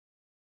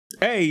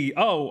Hey,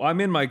 oh, I'm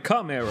in my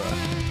cum era.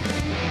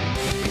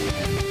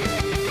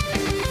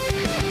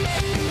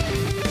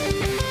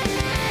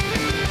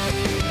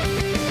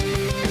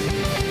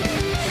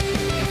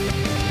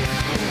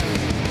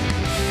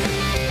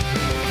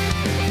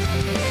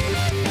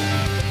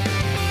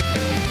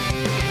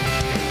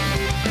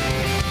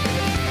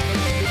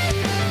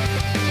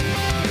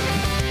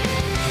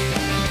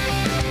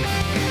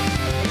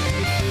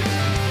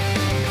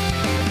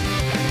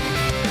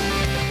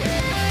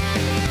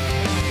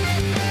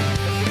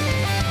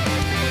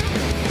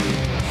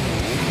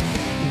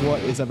 What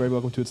is up, everybody?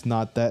 Welcome to It's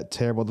Not That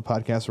Terrible, the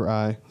podcast where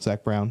I,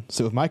 Zach Brown,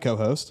 sit with my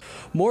co-host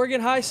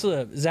Morgan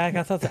Highslip. Zach,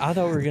 I thought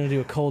we were going to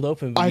do a cold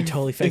open, but you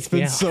totally faked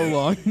me out. It's been so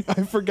long.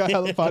 I forgot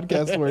how the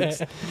podcast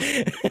works.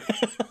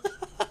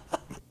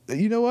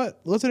 You know what?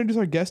 Let's introduce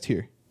our guest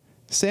here.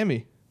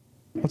 Sammy,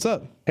 what's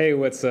up? Hey,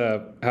 what's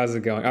up? How's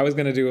it going? I was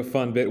gonna do a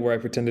fun bit where I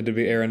pretended to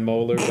be Aaron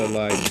Moeller, but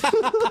like,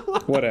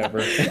 whatever.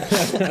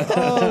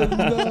 Oh,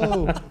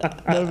 no.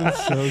 That would have been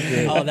so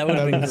good. Oh, that would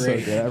have been great. So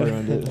good.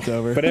 Everyone did. It's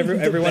over. But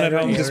everyone at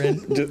home just Aaron.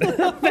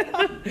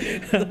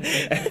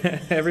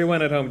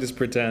 everyone at home just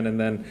pretend and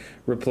then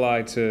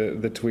reply to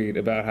the tweet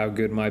about how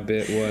good my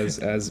bit was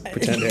as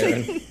pretend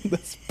Aaron.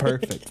 That's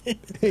perfect.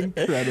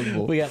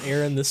 Incredible. We got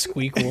Aaron the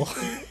Squeakle.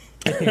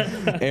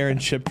 Aaron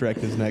Shipwreck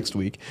is next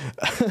week.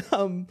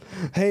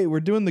 Hey, we're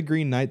doing The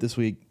Green Knight this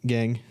week,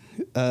 gang.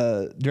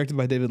 Directed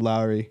by David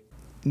Lowery.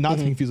 Not to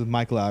be confused with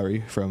Mike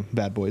Lowry from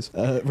Bad Boys.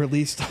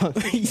 Released on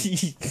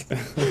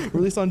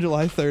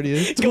July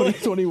 30th,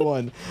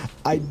 2021.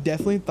 I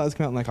definitely thought this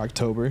came out in like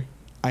October.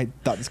 I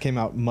thought this came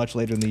out much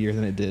later in the year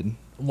than it did.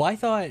 Well, I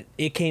thought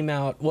it came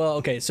out. Well,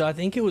 okay, so I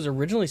think it was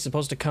originally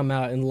supposed to come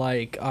out in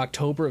like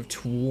October of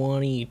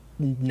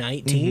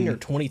 2019 or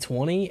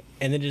 2020,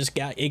 and then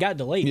it got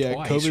delayed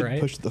twice, COVID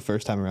right? pushed it the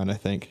first time around, I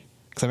think.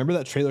 Because I remember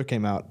that trailer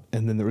came out,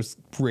 and then there was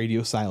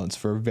radio silence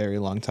for a very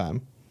long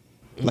time.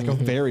 Like a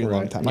very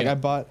long time. Like I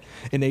bought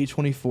an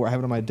A24, I have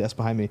it on my desk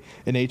behind me,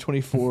 an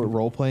A24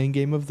 role-playing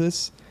game of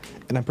this,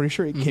 and I'm pretty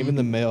sure it came in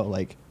the mail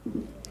like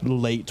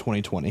late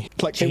 2020.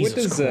 Like, Hey, what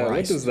Jesus does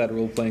Christ. that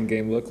role playing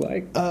game look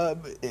like?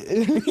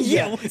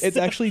 yeah, it's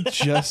actually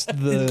just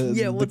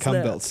the what's cum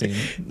that? belt scene.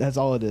 That's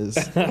all it is.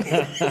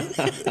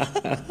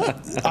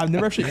 I've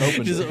never actually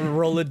opened Just it.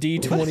 roll a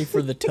D20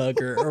 for the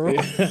tugger or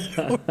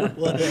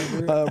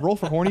whatever. Roll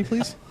for horny,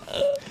 please.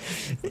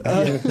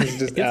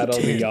 Just add all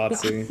the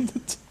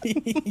Yahtzee.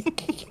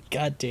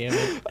 God damn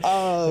it.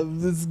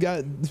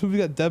 This movie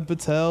got Dev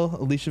Patel,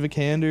 Alicia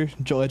Vikander,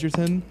 Joel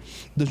Edgerton.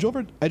 Does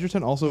Joel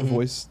Edgerton also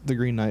voice the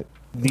Green Knight?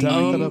 Did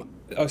I make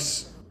that up?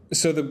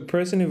 So the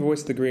person who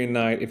voiced the Green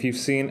Knight, if you've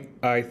seen,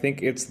 I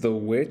think it's The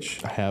Witch.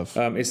 I have.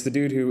 It's the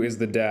dude who is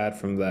the dad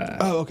from that.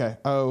 Oh, okay.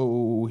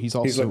 Oh, he's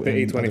also He's like the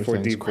in other A24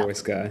 things. deep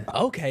voice guy.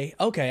 Okay,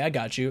 I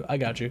got you.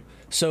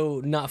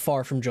 So not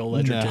far from Joel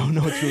Edgerton.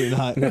 No, it's really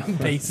not.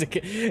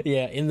 Basic,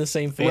 yeah, in the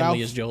same family Ralph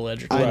as Joel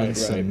Edgerton. I- Right.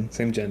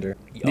 Same gender.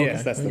 Okay,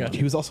 Yes, that's I the got one.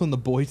 He was also in The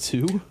Boy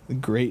 2, a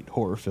great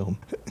horror film.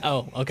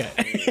 Oh, okay.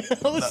 I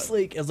was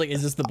like, is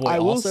this the boy? I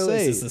will Also,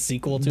 say, is this a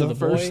sequel to the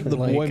first boy? The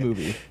Like- Boy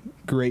movie,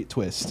 great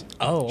twist.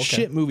 Oh, okay.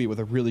 Shit movie with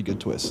a really good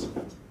twist.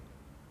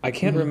 I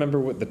can't remember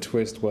what the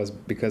twist was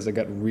because I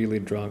got really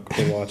drunk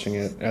for watching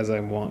it, as I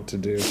want to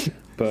do.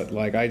 But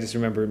like, I just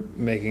remember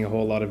making a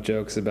whole lot of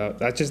jokes about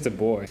that's just a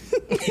boy,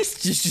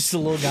 It's just a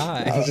little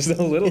guy. just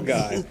a little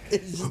guy.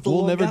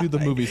 We'll never do the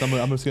movies. I'm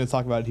just going to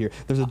talk about it here.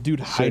 There's a dude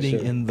hiding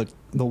sure. in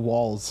the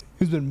walls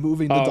who's been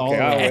moving the doll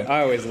Okay, around.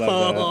 I always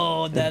love that.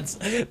 Oh,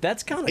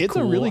 that's kind of It's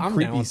cool. a really I'm down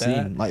creepy with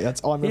that. scene. Like,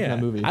 that's all I remember Yeah, from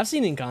that movie. I've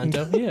seen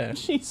Encanto. Yeah.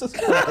 Jesus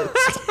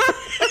Christ.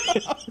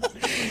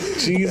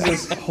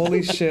 Jesus,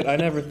 holy shit! I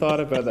never thought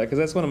about that because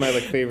that's one of my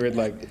like favorite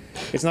like.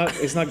 It's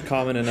not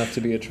common enough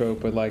to be a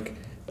trope, but like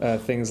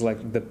things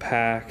like The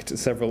Pact.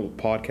 Several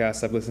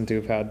podcasts I've listened to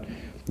have had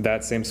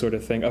that same sort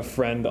of thing. A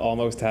friend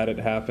almost had it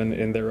happen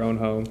in their own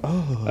home.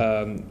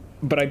 Oh.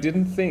 But I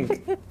didn't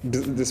think,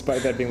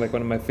 despite that being like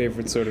one of my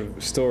favorite sort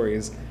of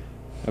stories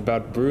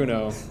about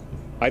Bruno.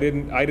 I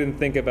didn't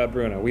think about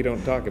Bruno. We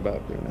don't talk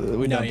about Bruno.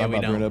 We don't talk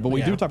about don't. Bruno, but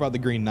we Yeah. do talk about The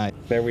Green Knight.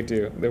 There we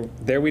do.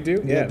 There we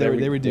do. Yeah, there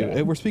we do.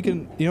 yeah. We're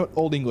speaking,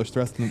 Old English the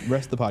rest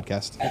of the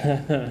podcast.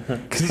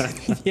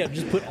 Yeah,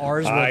 just put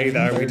R's Aye, where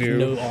there we there's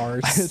do. no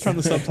R's. It's from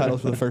the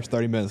subtitles for the first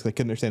 30 minutes. I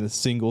couldn't understand a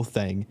single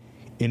thing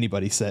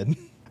anybody said.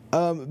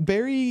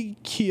 Barry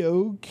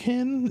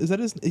Keoghan, is that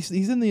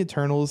he's in the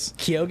Eternals.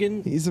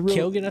 Keoghan? He's a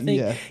real- Keoghan, I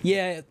think. yeah.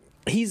 Yeah.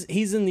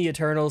 He's in the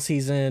Eternals. He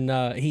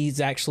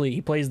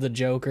plays the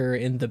Joker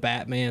in the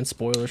Batman.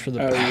 Spoilers for the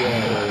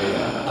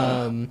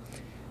Batman.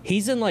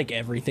 He's in like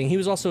everything. He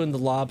was also in The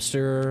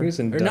Lobster. He was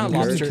in or not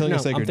Dunkirk. Lobster. Killing No, a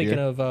Sacred I'm thinking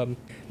Deer. of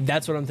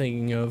that's what I'm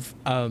thinking of.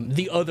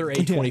 The other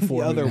A24 the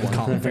other movie with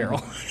one. Colin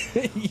Farrell.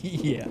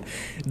 Yeah,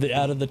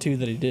 out of the two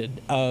that he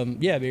did.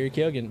 Yeah, Barry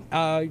Keoghan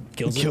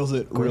Kills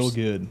it of course.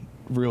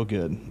 real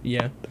good.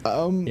 Yeah.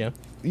 Yeah.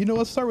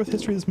 Let's start with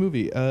history of this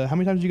movie. How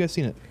many times have you guys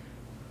seen it?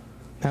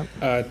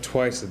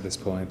 Twice at this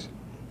point.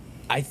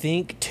 I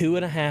think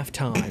 2.5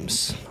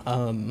 times.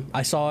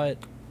 I saw it.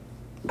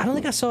 I don't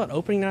think I saw it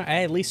opening night.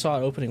 I at least saw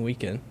it opening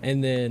weekend,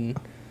 and then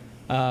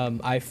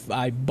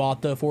I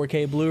bought the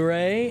 4K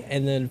Blu-ray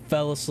and then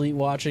fell asleep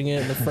watching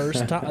it the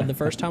first time. The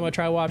first time I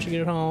tried watching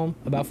it at home,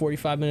 about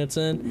 45 minutes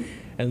in,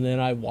 and then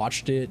I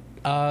watched it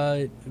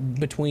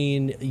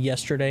between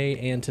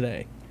yesterday and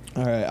today.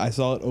 All right, I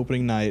saw it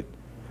opening night.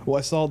 Well,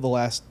 I saw the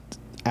last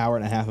hour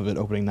and a half of it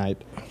opening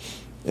night,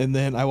 and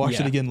then I watched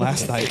it again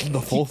last night,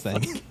 the full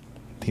thing,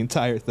 the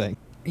entire thing.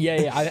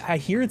 Yeah. I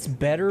hear it's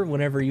better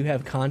whenever you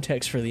have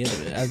context for the end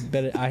of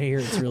it. I hear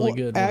it's really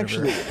good.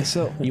 Actually,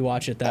 so you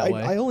watch it that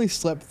way. I only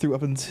slept through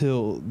up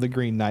until the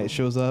Green Knight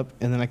shows up,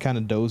 and then I kind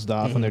of dozed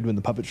off when they're doing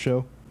the puppet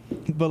show.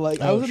 But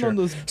like, I was on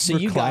those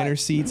recliner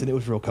seats, and it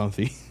was real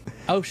comfy.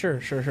 Oh, sure.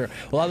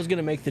 Well, I was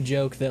gonna make the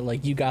joke that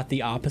like you got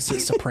the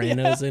opposite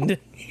Sopranos and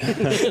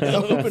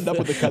opened up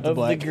with the cut to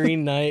black. The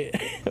Green Knight,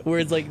 where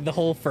it's like the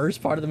whole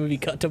first part of the movie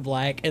cut to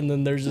black, and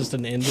then there's just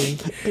an ending.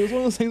 It was one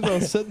of those things where I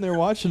was sitting there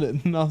watching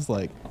it, and I was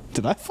like,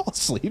 "Did I fall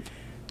asleep?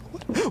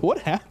 What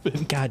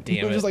happened?" God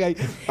damn it! Just like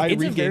I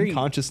regained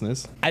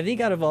consciousness. I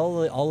think out of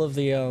all of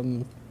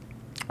the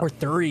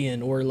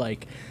Arthurian or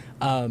like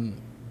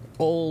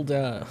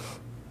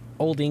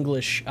old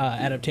English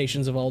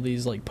adaptations of all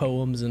these like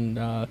poems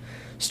and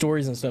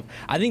stories and stuff,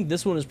 I think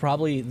this one is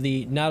probably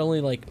the not only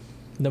like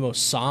the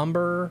most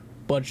somber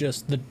but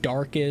just the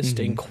darkest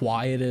and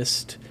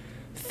quietest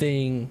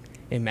thing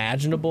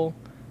imaginable.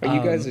 Are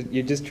you guys?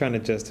 You're just trying to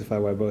justify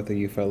why both of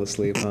you fell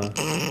asleep, huh?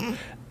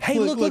 Hey,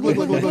 look!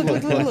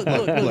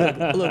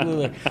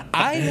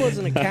 I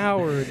wasn't a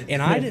coward,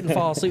 and I didn't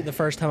fall asleep the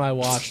first time I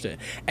watched it.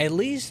 At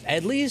least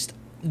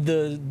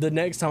the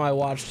next time I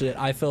watched it,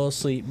 I fell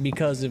asleep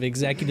because of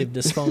executive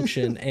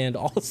dysfunction, and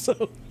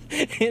also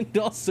it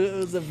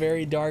was a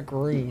very dark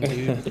room,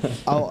 dude.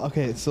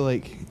 Okay, so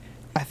like,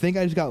 I think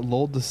I just got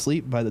lulled to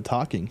sleep by the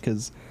talking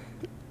because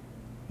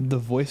the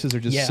voices are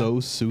just so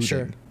soothing.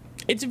 Sure.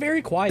 It's a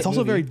very quiet. It's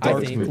also movie, very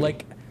dark. I think.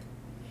 Movie.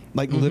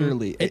 Like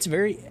literally, it's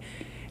very.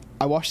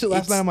 I watched it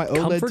last night on my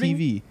OLED comforting.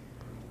 TV.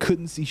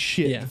 Couldn't see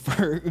shit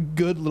for a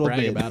good little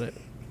Brag bit. about it.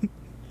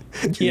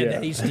 Yeah,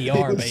 the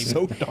HDR, baby.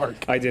 So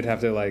dark. I did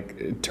have to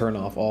like turn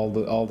off all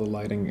the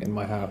lighting in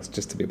my house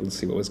just to be able to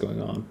see what was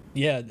going on.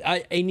 Yeah,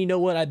 and you know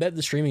what? I bet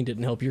the streaming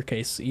didn't help your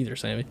case either,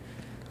 Sammy.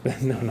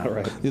 No, not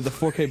right. Yeah, the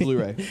 4K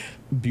Blu-ray,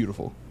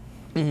 beautiful.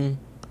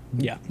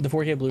 Yeah, the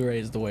 4K Blu-ray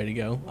is the way to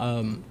go.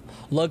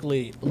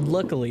 Luckily,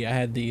 I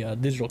had the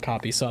digital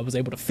copy, so I was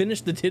able to finish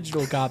the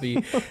digital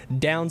copy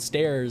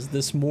downstairs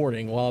this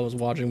morning while I was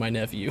watching my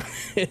nephew.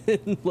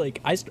 But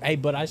I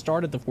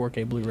started the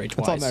 4K Blu-ray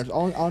twice. That's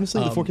all that matters.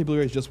 Honestly, the 4K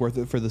Blu-ray is just worth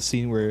it for the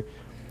scene where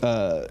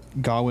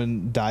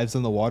Gawain dives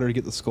in the water to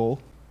get the skull.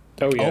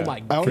 Oh yeah. Oh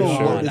my I don't know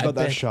God, what it is about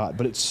that shot,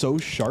 but it's so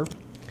sharp.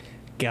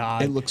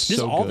 God, It looks just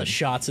so all good. the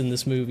shots in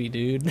this movie,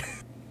 dude.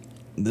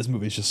 This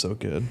movie is just so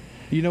good.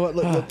 You know what?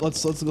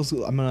 Let's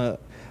go.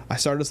 I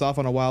started us off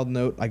on a wild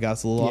note. I got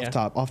us a little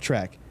off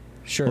track.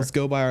 Sure. Let's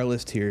go by our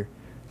list here,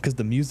 because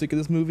the music of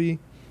this movie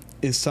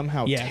is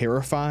somehow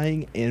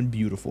terrifying and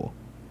beautiful.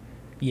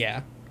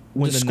 Yeah.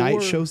 When the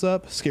night shows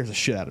up, scares the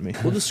shit out of me.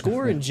 Well, the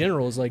score in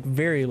general is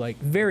very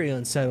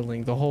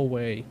unsettling the whole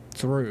way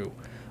through.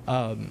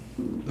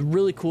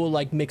 Really cool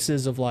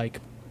mixes of time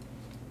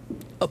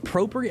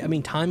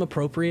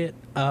appropriate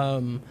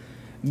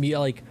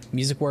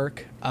music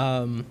work,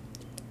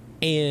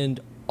 and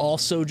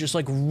also just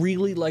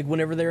really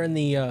whenever they're in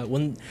the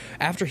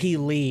after he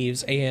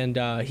leaves and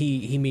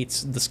he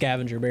meets the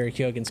scavenger, Barry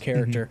Keoghan's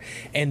character,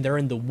 and they're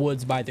in the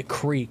woods by the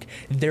creek.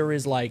 There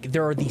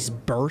are these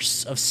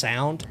bursts of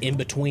sound in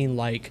between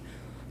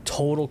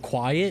total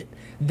quiet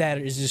that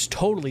is just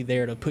totally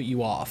there to put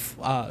you off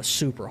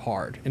super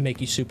hard and make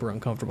you super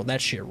uncomfortable.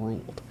 That shit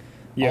ruled.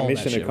 Yeah,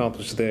 mission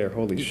accomplished there.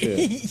 Holy shit.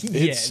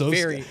 Yeah, it's so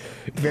very,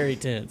 very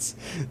tense.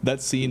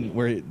 That scene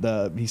where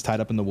he's tied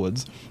up in the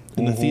woods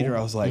in the theater,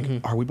 I was like,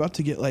 are we about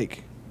to get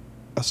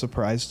a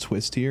surprise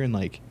twist here? And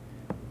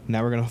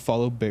now we're going to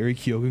follow Barry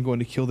Keoghan going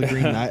to kill the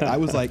Green Knight. I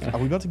was like, are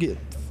we about to get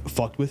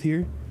fucked with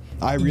here?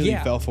 I really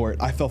fell for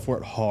it. I fell for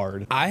it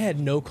hard. I had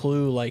no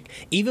clue,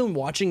 even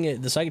watching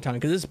it the second time,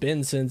 because it's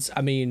been since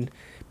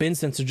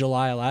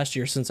July of last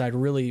year since I'd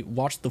really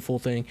watched the full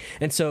thing.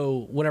 And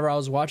so whenever I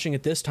was watching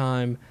it this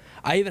time,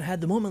 I even had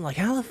the moment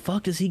how the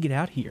fuck does he get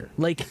out here?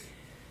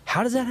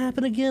 How does that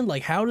happen again?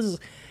 How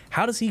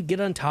does he get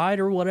untied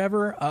or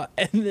whatever?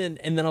 And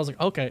then I was like,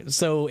 okay,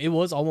 so it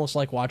was almost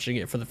like watching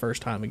it for the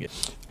first time again.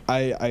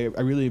 I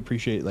really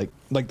appreciate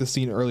like the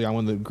scene early on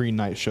when the Green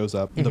Knight shows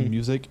up. The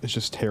music is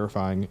just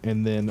terrifying,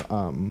 and then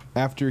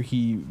after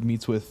he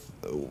meets with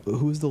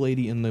who's the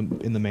lady in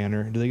the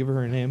manor? Do they give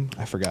her a name?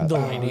 I forgot. The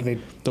lady.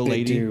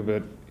 They do,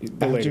 but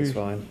the lady's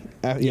fine.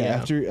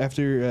 After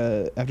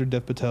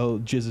Dev Patel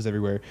jizzes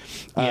everywhere,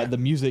 the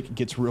music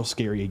gets real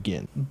scary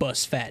again.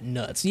 Bust fat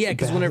nuts. Yeah,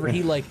 because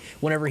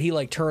whenever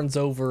he turns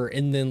over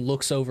and then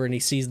looks over and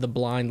he sees the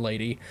blind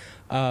lady,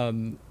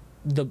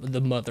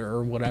 the mother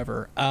or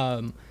whatever,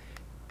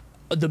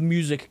 the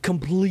music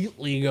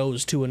completely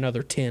goes to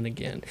another 10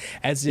 again,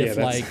 as if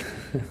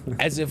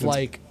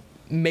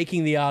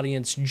making the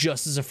audience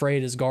just as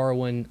afraid as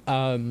Gawain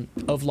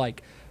of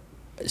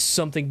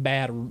something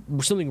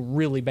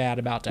really bad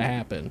about to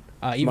happen.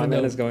 Even My though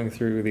man is going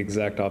through the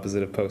exact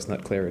opposite of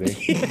post-nut clarity.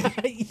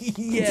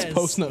 yes, It's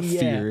post-nut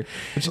fear,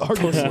 which is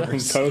arguably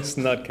worse.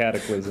 Post-nut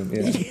cataclysm,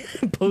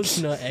 yeah.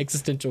 Post-nut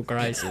existential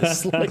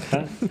crisis. Like,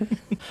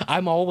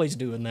 I'm always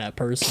doing that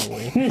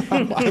personally.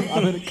 I'm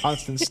in a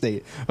constant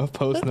state of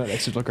post-nut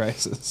existential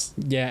crisis.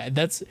 Yeah,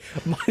 that's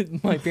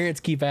my parents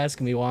keep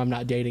asking me why I'm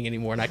not dating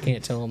anymore, and I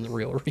can't tell them the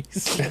real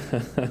reason.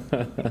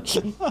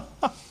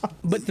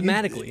 But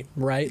thematically,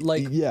 right?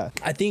 Like, Yeah.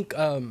 I think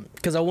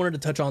because I wanted to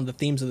touch on the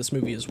themes of this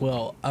movie as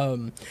well.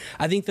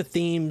 I think the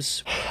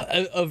themes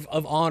of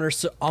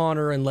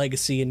honor and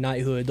legacy and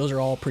knighthood, those are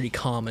all pretty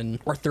common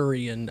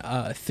Arthurian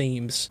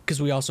themes,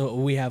 because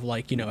we have,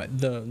 like, you know,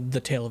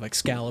 the tale of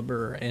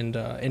Excalibur and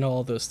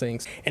all of those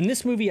things. And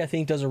this movie, I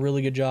think, does a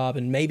really good job.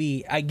 And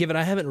maybe given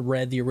I haven't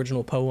read the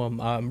original poem,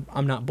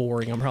 I'm not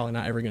boring. I'm probably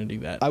not ever going to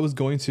do that. I was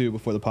going to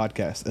before the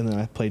podcast, and then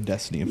I played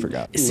Destiny and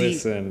forgot.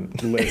 Listen,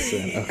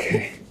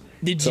 okay.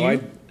 Did So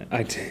you?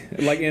 I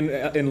like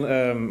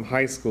in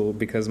high school,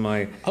 because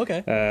my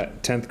Okay.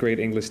 10th grade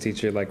English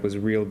teacher like was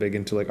real big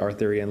into like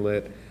Arthurian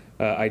lit.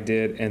 I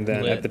did, and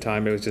then Lit. at the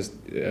time it was just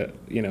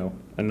you know,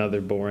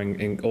 another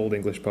boring old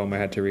English poem I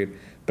had to read.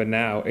 But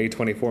now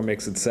A24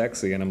 makes it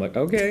sexy, and I'm like,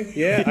 okay,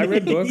 yeah, I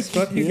read books.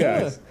 Fuck you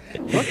Yeah. guys.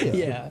 Fuck yeah.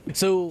 Yeah.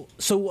 So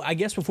I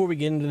guess before we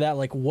get into that,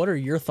 like, what are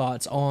your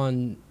thoughts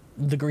on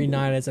The Green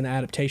Knight as an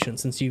adaptation,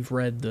 since you've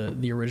read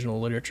the original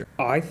literature?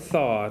 I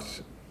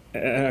thought,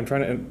 and I'm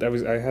trying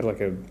to. I had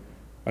like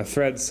a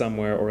thread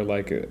somewhere, or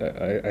like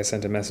I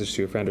sent a message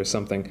to a friend or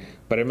something.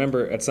 But I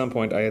remember at some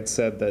point I had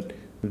said that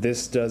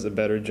this does a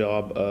better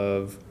job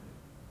of,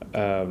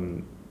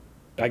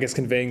 I guess,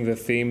 conveying the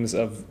themes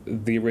of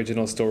the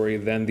original story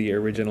than the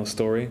original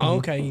story. Oh,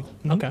 okay.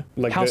 Okay.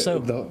 Like How the,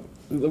 so?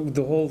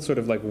 The whole sort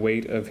of like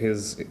weight of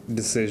his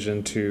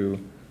decision to,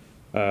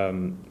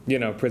 you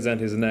know, present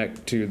his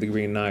neck to the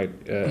Green Knight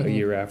a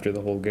year after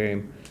the whole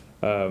game.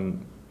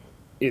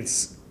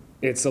 It's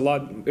a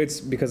lot.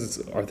 It's because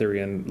it's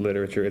Arthurian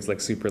literature. It's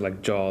like super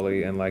like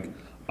jolly and like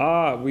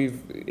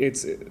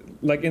It's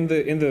like in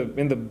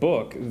the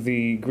book,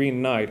 the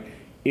Green Knight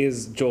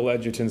is Joel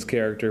Edgerton's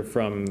character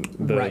from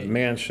the Right.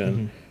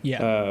 mansion.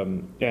 Yeah.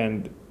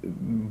 And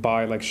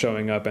by like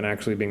showing up and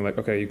actually being like,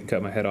 okay, you can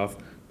cut my head off,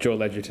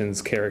 Joel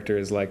Edgerton's character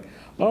is like,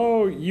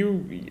 oh,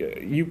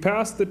 you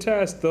passed the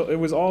test. It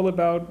was all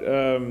about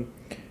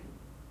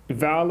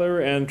valor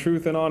and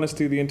truth and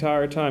honesty the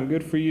entire time.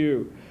 Good for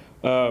you.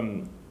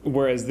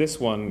 Whereas this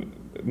one,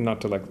 not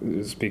to like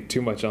speak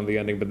too much on the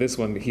ending, but this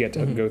one he had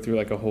to go through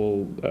like a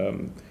whole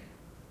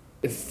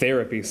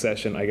therapy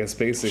session, I guess,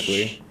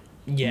 basically.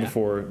 Yeah.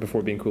 Before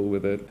being cool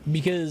with it.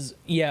 Because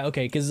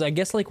I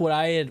guess like what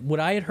I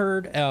had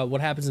heard,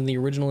 what happens in the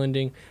original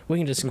ending, we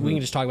can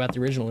just talk about the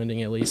original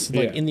ending at least.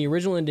 Like, Yeah. in the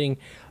original ending,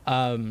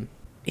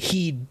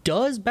 he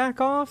does back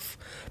off,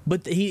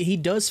 but he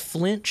does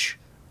flinch,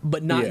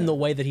 but not in Yeah. the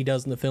way that he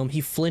does in the film. He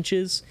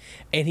flinches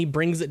and he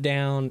brings it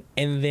down,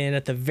 and then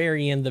at the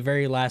very end, the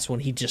very last one,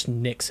 he just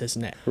nicks his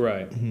neck.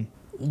 Right.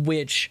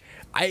 Which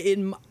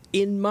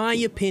in my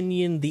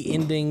opinion, the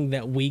ending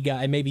that we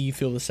got, and maybe you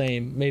feel the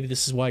same, maybe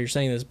this is why you're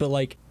saying this, but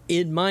like,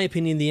 in my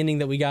opinion, the ending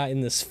that we got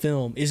in this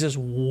film is just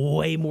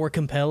way more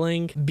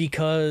compelling,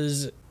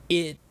 because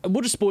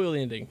we'll just spoil the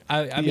ending.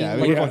 I mean, Yeah,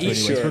 like, we're going to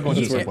Sure. anyways. We're going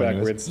to Let's work spoil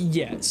anyways. backwards.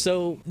 yeah,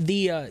 so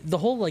the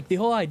whole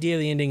idea of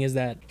the ending is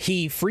that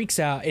he freaks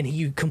out and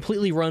he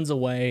completely runs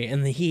away,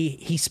 and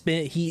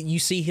you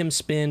see him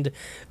spend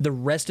the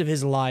rest of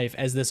his life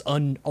as this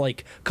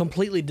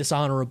completely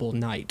dishonorable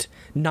knight,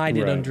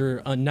 knighted Right.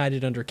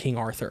 under King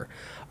Arthur,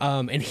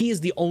 and he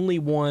is the only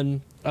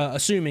one,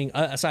 assuming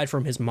aside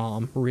from his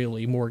mom,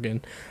 really,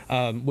 Morgan,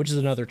 which is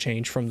another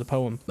change from the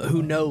poem,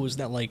 who knows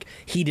that like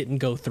he didn't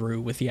go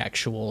through with the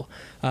actual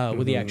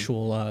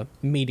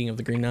meeting of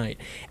the Green Knight.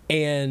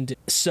 And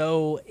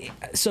so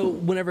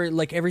whenever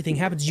like everything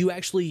happens,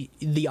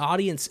 the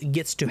audience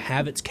gets to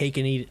have its cake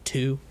and eat it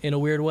too, in a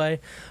weird way,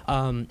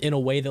 in a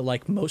way that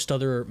like most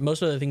other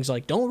things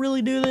like don't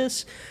really do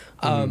this.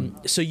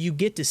 So you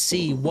get to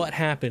see what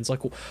happens, like,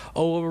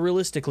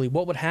 realistically,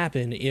 what would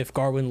happen if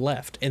Garwin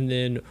left and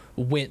then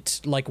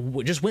went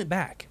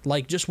back,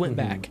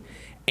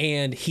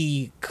 and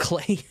he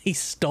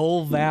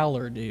stole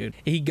valor, dude.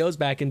 He goes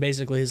back and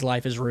basically his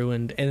life is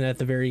ruined, and at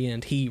the very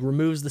end, he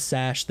removes the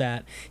sash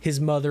that his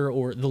mother,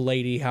 or the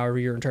lady, however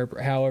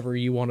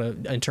you want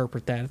to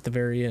interpret that, at the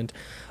very end.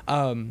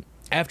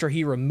 After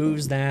he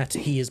removes that,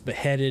 he is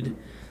beheaded.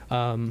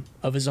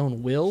 Of his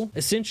own will,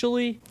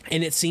 essentially.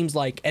 And it seems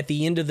like at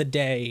the end of the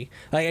day,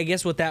 like, I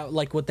guess what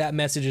that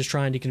message is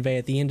trying to convey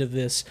at the end of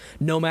this,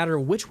 no matter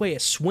which way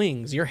it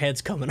swings, your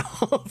head's coming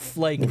off.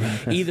 Like,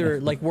 either,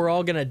 like, we're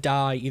all gonna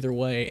die either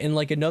way. And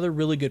like another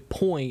really good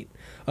point,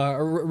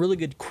 a really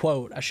good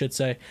quote, I should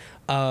say,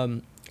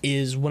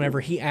 is whenever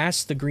he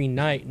asks the Green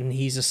Knight, and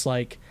he's just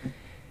like,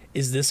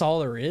 is this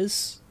all there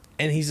is?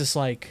 And he's just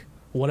like,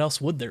 what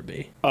else would there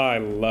be? I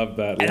love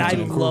that line. And I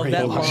love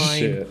that Holy line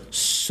shit.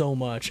 so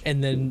much.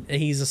 And then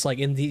he's just like,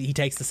 and he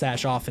takes the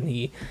sash off, and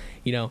he,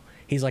 you know,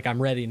 he's like,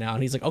 I'm ready now.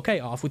 And he's like, okay,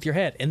 off with your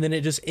head. And then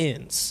it just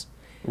ends.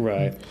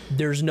 Right.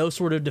 There's no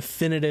sort of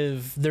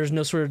definitive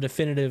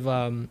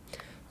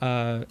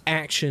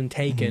action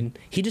taken.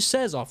 He just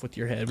says off with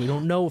your head. We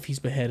don't know if he's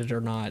beheaded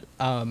or not.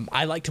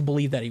 I like to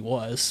believe that he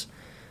was.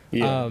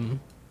 Yeah.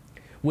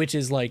 Which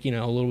is like, you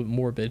know, a little bit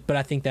morbid, but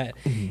I think that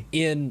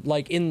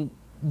in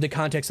the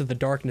context of the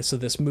darkness of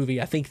this movie,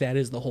 I think that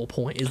is the whole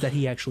point, is that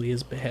he actually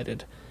is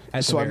beheaded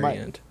at the very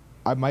end.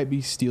 I might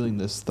be stealing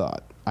this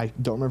thought. I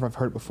don't remember if I've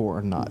heard it before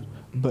or not,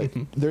 but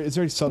it's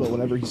very subtle.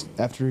 Whenever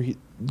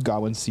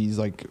Gawain sees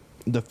like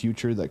the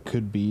future that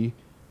could be,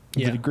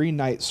 the Green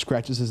Knight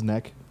scratches his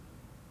neck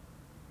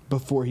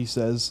before he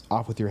says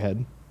 "off with your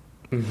head."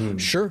 Mm-hmm.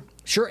 Sure,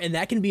 and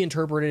that can be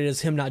interpreted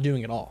as him not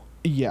doing it all.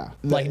 Yeah,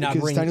 like not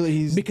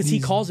bringing, because he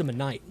calls him a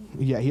knight.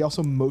 Yeah, he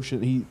also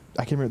motioned.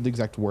 I can't remember the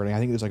exact wording. I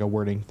think there's like a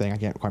wording thing. I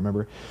can't quite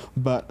remember,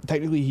 but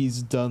technically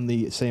he's done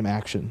the same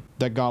action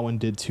that Gawain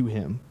did to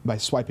him by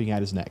swiping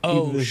at his neck.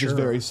 Oh, it's sure. just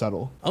very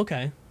subtle.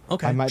 Okay.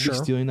 I might be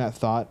stealing that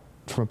thought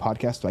from a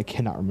podcast, but I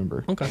cannot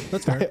remember. Okay,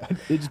 that's fair.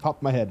 It just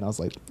popped in my head, and I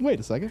was like, "Wait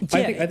a second." Yeah.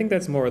 I think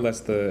that's more or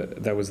less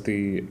that was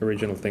the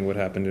original thing. What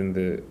happened in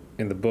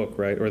the book,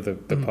 right, or the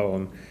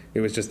poem? It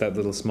was just that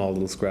small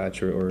little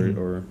scratch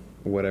or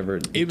whatever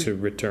to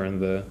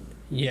return the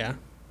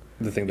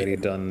thing that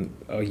he'd done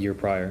a year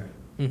prior.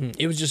 Mm-hmm.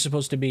 It was just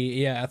supposed to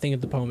be, I think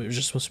of the poem, it was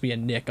just supposed to be a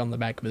nick on the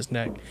back of his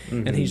neck.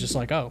 And he's just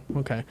like, oh,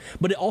 okay.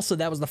 But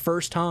that was the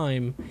first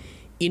time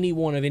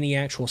anyone of any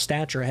actual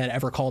stature had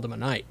ever called him a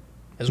knight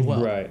as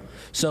well. Right.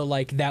 So,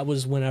 like, that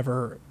was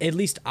whenever, at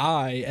least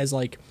I as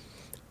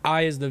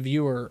the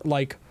viewer,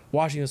 like,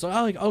 watching this,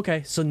 like,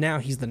 okay, so now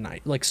he's the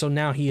knight. Like, so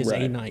now he is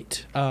a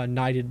knight,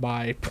 knighted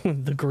by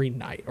the Green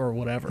Knight or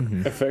whatever.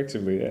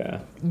 Effectively, yeah.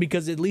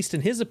 Because at least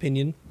in his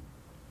opinion,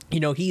 you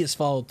know, he has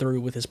followed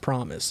through with his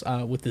promise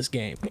with this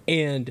game.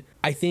 And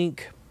I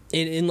think,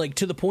 in like,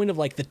 to the point of,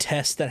 like, the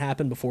test that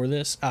happened before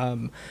this,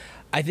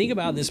 I think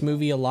about this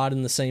movie a lot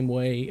in the same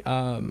way.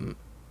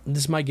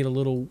 This might get a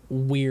little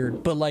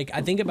weird, but like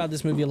I think about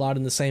this movie a lot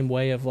in the same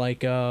way of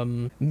like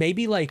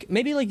maybe like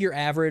your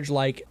average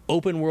like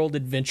open world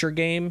adventure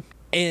game,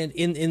 and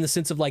in the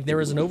sense of like there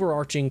is an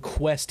overarching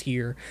quest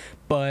here,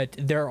 but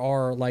there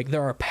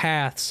are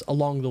paths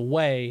along the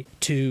way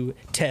to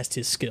test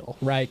his skill,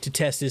 right? To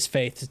test his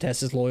faith, to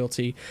test his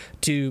loyalty,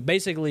 to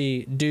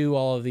basically do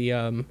all of the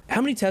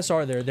how many tests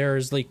are there? There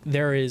is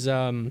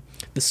the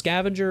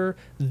scavenger,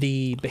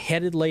 the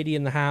beheaded lady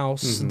in the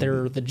house,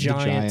 there are the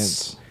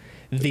giants.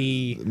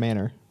 The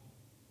manor,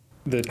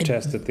 the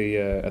test at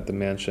the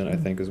mansion, I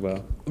think, as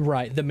well.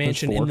 Right, the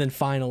mansion, and then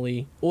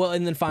finally,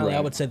 right. I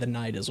would say the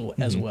knight as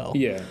well.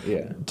 Yeah.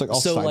 It's like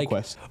all side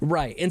quests.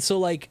 Right, and so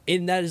like,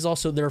 and that is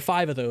also, there are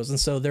 5 of those, and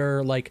so there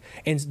are like,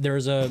 and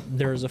there's a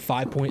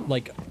 5-point,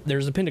 like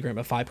there's a pentagram,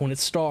 a 5-pointed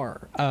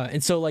star,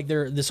 and so like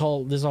this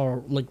all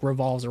like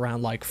revolves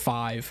around like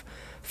five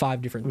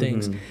different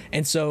things,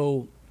 and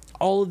so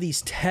all of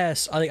these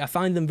tests, I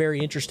find them very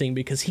interesting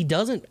because he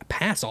doesn't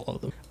pass all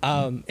of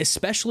them,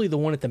 especially the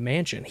one at the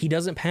mansion. He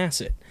doesn't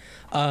pass it,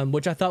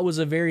 which I thought was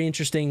a very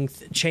interesting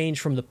change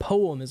from the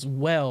poem as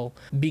well,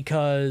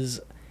 because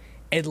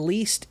at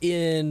least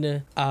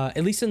in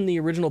the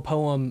original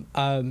poem,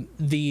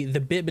 the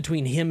bit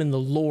between him and the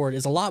Lord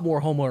is a lot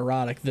more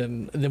homoerotic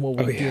than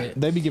what we get.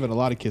 They'd be given a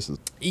lot of kisses.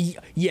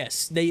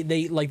 Yes,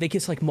 they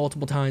kiss like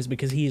multiple times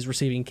because he is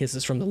receiving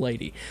kisses from the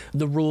lady.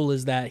 The rule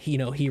is that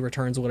he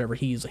returns whatever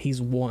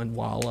he's won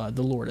while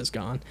the Lord is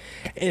gone,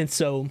 and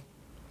so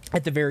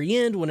at the very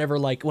end, whenever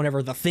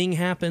the thing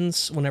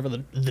happens, whenever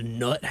the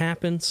nut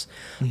happens,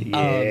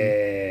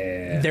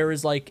 there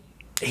is like.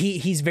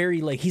 He's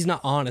very like, he's not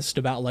honest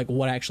about like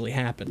what actually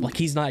happened. Like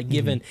he's not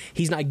giving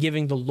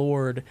the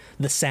Lord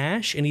the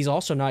sash, and he's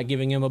also not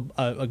giving him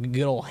a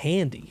good old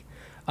handy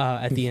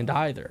at the end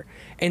either.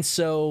 And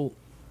so,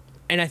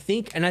 and I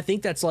think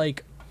that's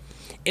like,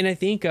 and I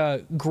think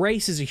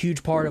grace is a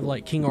huge part of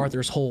like King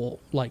Arthur's whole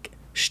like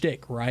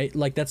shtick, right?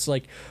 Like that's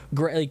like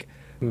great. Like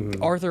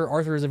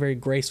Arthur is a very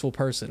graceful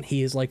person.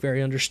 He is like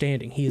very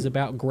understanding. He is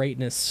about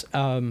greatness,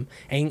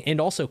 and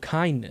also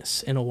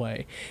kindness in a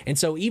way. And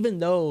so even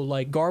though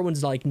like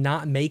Gawain's like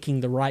not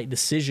making the right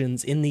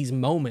decisions in these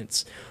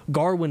moments,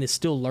 Gawain is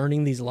still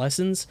learning these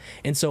lessons.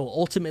 And so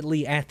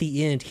ultimately at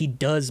the end, he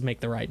does make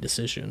the right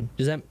decision.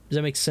 Does that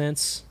make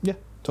sense? Yeah.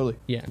 Totally.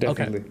 Yeah.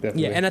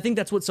 Definitely. Yeah, and I think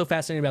that's what's so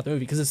fascinating about the movie,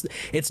 because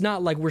it's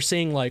not like we're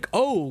saying like,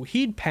 oh,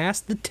 he'd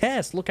passed the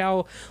test. Look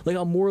how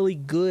morally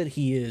good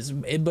he is.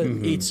 But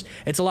it's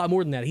a lot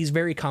more than that. He's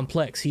very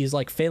complex. He is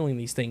like failing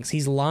these things.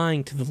 He's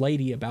lying to the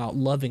lady about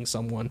loving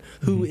someone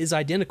who is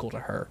identical to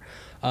her.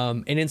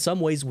 And in some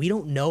ways, we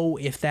don't know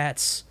if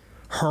that's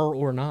her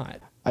or not.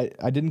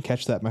 I didn't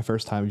catch that my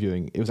first time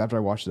viewing. It was after I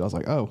watched it. I was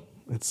like, oh,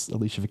 it's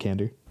Alicia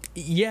Vikander.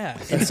 Yeah,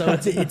 and so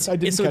it's I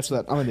didn't catch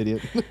that. I'm an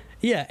idiot.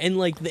 Yeah, and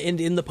like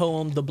in the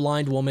poem, the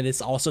blind woman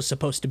is also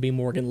supposed to be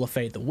Morgan Le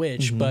Fay, the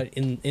witch, but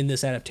in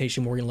this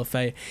adaptation, Morgan Le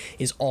Fay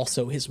is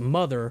also his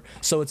mother.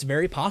 So it's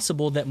very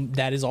possible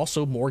that is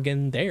also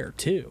Morgan there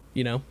too.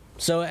 You know.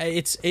 So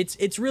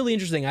it's really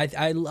interesting.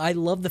 I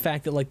love the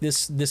fact that like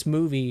this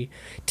movie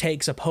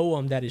takes a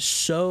poem that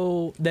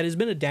has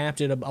been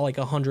adapted like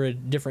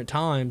 100 different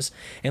times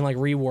and like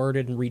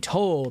reworded and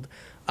retold.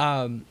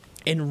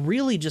 And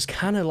really just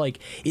kind of like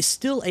is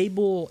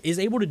able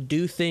to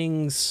do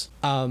things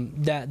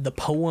that the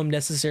poem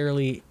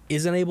necessarily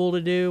isn't able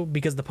to do,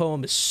 because the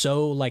poem is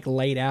so like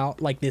laid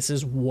out, like this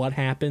is what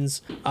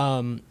happens.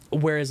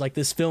 Whereas like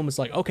this film is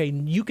like, okay,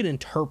 you can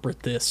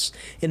interpret this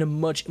in a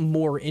much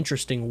more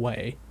interesting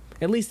way.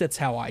 At least that's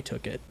how I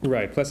took it.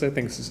 Right. Plus, I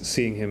think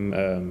seeing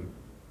him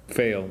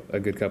fail a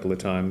good couple of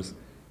times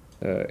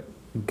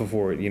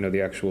before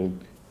the actual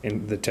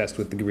in the test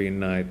with the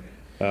Green Knight.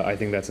 I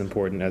think that's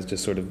important as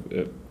just sort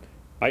of,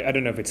 I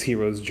don't know if it's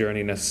hero's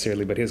journey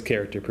necessarily, but his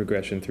character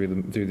progression through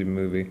the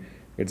movie.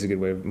 It's a good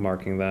way of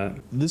marking that.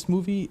 This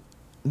movie,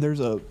 there's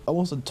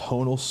almost a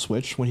tonal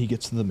switch when he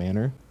gets to the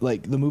manor.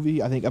 Like the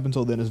movie, I think up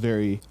until then is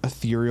very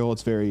ethereal.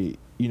 It's very,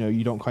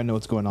 you don't quite know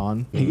what's going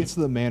on. Mm-hmm. He gets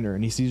to the manor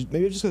and he sees,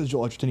 maybe it's just because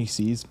Joel Edgerton, he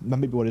sees, that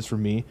may be what it is for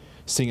me,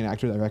 seeing an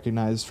actor that I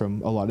recognize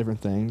from a lot of different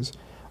things.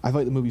 I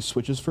feel like the movie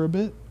switches for a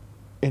bit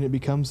and it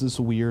becomes this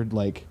weird,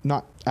 like,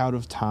 not out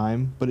of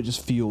time, but it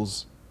just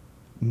feels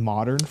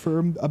modern for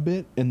a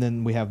bit, and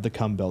then we have the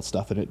cum belt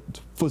stuff, and it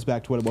flips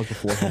back to what it was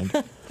beforehand.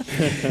 But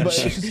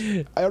it's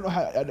just, I don't know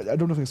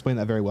if I can explain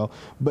that very well.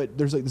 But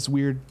there's like this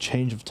weird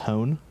change of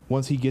tone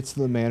once he gets to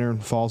the manor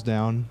and falls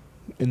down,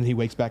 and then he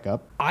wakes back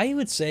up.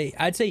 I'd say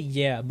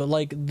yeah, but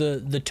like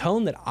the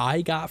tone that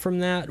I got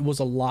from that was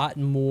a lot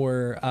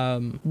more.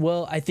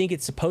 Well, I think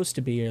it's supposed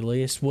to be, at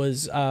least,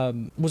 was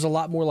a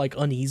lot more like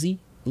uneasy.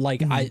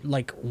 Like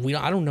mm-hmm.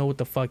 I don't know what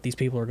the fuck these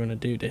people are gonna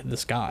do to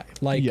this guy.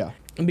 Like, yeah.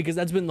 Because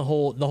that's been the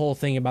whole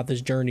thing about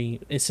this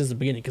journey since the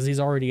beginning. Because he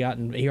already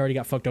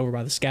got fucked over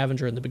by the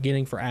scavenger in the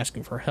beginning for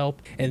asking for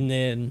help, and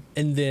then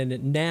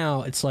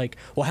now it's like,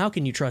 well, how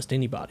can you trust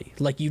anybody?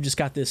 Like you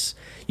got this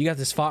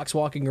fox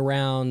walking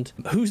around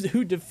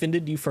who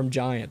defended you from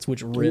giants,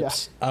 which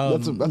rips. Yeah.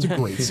 That's a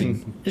great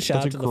scene.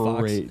 Shout out to the fox.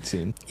 Great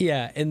scene.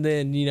 Yeah, and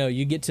then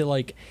you get to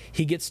like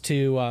he gets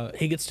to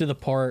the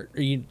part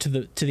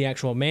to the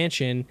actual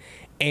mansion.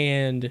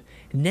 And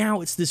now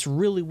it's this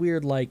really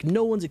weird, like,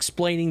 no one's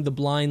explaining the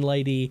blind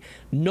lady.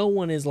 No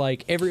one is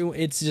like, everyone.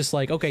 It's just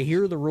like, okay,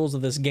 here are the rules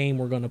of this game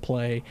we're going to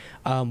play.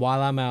 While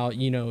I'm out,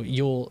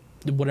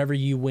 whatever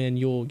you win,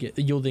 you'll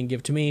then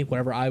give to me.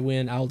 Whatever I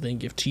win, I'll then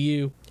give to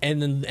you.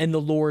 And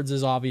the Lord's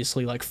is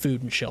obviously like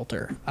food and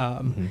shelter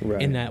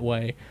right. in that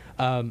way.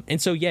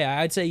 And so, yeah,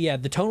 I'd say, yeah,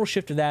 the tonal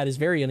shift of that is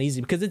very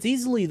uneasy because it's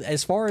easily,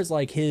 as far as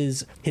like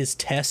his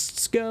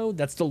tests go,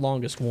 that's the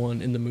longest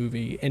one in the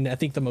movie. And I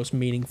think the most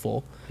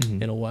meaningful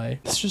in a way.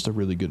 It's just a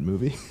really good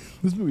movie.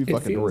 This movie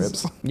fucking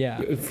rips.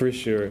 Yeah. For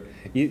sure.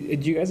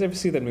 Did you guys ever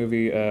see that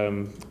movie,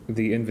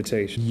 The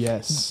Invitation?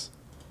 Yes.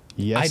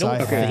 I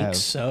don't think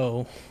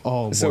so.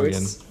 Oh, so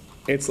Morgan.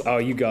 It's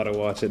you gotta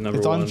watch it.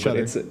 It's one, on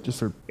Shudder. Is it?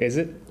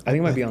 I think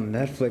it might be on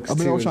Netflix. I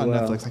mean, too, it's as on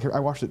well. Netflix. I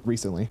watched it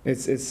recently.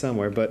 It's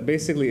somewhere, but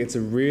basically, it's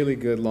a really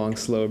good long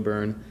slow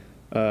burn.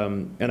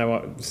 And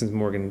since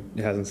Morgan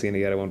hasn't seen it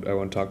yet, I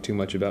won't talk too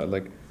much about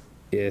like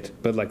it.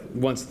 But like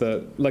once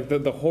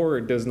the horror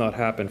does not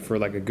happen for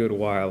like a good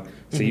while,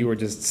 so you were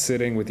just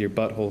sitting with your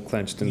butthole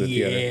clenched in the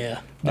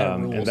theater. Yeah,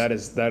 and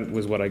that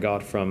was what I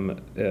got from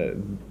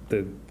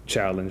the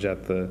challenge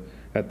at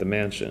the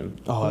mansion.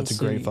 Oh, that's a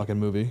great fucking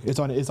movie. It's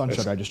on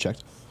Shudder. I just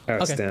checked.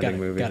 Outstanding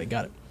movie.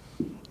 Got it.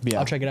 Yeah.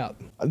 I'll check it out.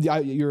 Yeah,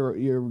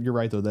 you're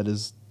right though. That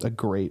is a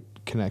great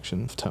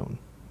connection of tone,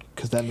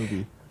 because that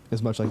movie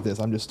is much like this.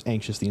 I'm just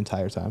anxious the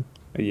entire time.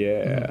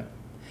 Yeah.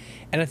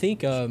 And I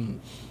think, well,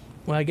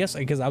 I guess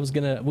because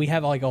we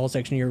have like a whole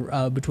section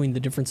here between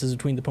the differences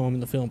between the poem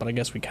and the film, but I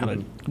guess we kind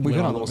of we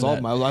got almost all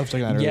of my life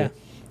checking that earlier. Yeah.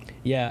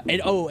 Yeah,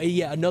 and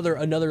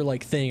another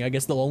like thing. I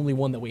guess the only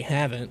one that we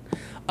haven't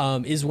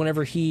is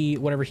whenever he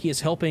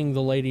is helping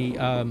the lady,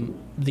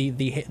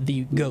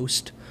 the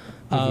ghost,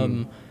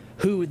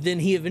 who then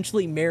he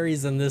eventually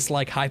marries in this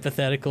like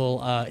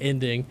hypothetical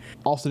ending.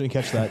 Also didn't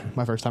catch that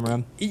my first time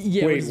around.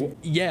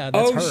 Yeah,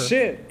 that's oh, her. Oh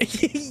shit!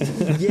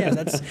 Yeah,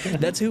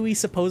 that's who he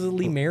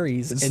supposedly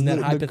marries in that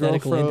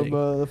hypothetical ending. The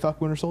girl from the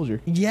Falcon Winter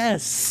Soldier.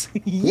 Yes,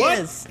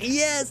 yes,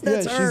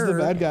 that's her. She's the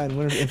bad guy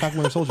in Falcon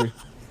Winter Soldier.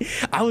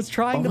 I was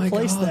trying to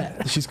place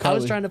that. She's Carly. I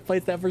was trying to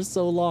place that for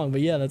so long, but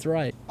yeah, that's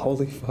right.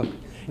 Holy fuck.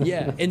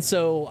 Yeah, and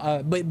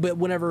so, but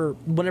whenever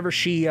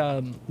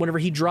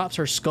he drops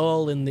her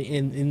skull in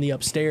the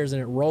upstairs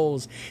and it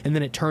rolls, and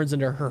then it turns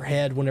into her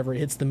head whenever it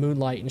hits the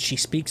moonlight, and she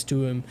speaks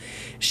to him,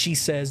 she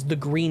says, "The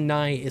Green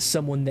Knight is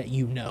someone that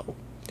you know,"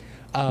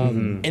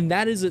 and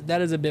that is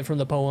a bit from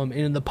the poem,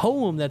 and in the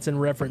poem that's in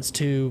reference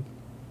to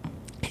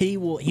he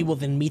will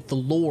then meet the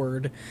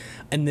Lord,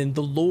 and then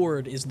the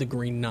Lord is the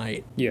Green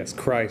Knight. Yes,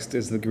 Christ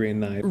is the Green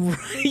Knight.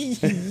 Right.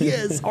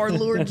 Yes, our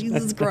Lord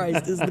Jesus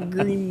Christ is the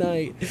Green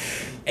Knight.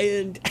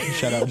 And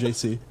Shout out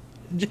JC.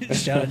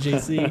 shout out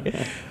JC.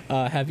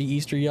 Happy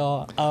Easter,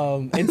 y'all.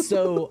 But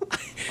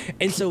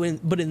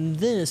in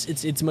this,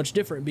 it's much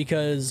different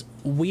because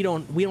we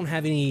don't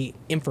have any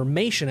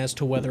information as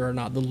to whether or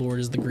not the Lord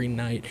is the Green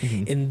Knight.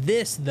 Mm-hmm. In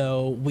this,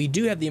 though, we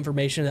do have the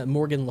information that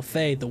Morgan Le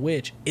Fay, the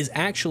witch, is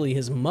actually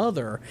his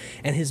mother,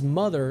 and his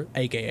mother,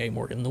 aka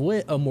Morgan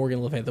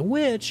Le Fay, the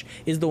witch,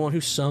 is the one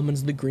who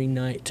summons the Green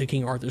Knight to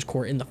King Arthur's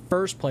court in the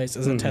first place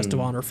as a test of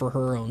honor for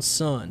her own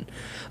son.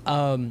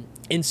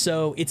 And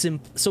so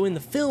in the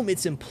film,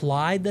 it's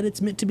implied that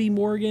it's meant to be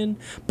Morgan,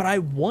 but I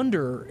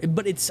wonder.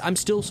 But I'm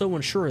still so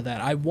unsure of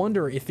that. I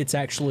wonder if it's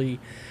actually.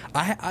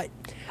 I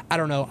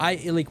don't know. I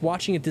like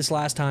watching it this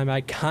last time.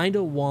 I kind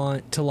of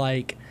want to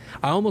like.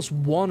 I almost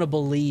want to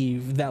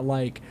believe that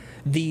like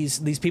these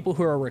people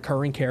who are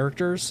recurring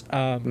characters,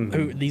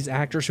 who these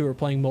actors who are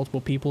playing multiple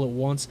people at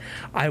once.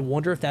 I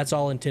wonder if that's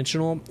all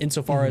intentional.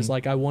 Insofar as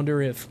like I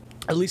wonder if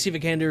Alicia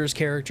Vikander's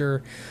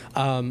character,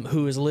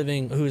 who is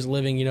living,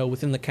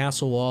 within the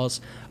castle walls,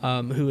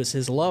 who is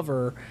his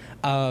lover.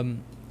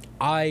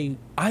 I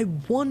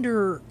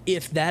wonder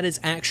if that is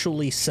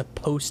actually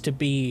supposed to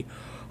be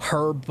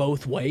her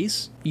both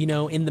ways,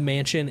 in the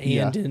mansion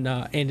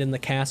and in the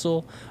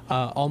castle,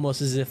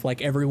 almost as if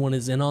like everyone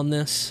is in on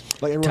this.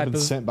 Like everyone's been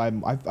sent by.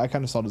 I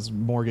kind of saw it as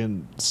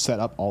Morgan set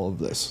up all of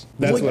this.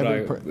 That's what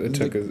I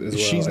took as well.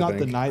 She's not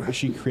the knight, but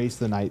she creates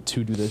the knight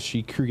to do this.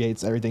 She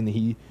creates everything that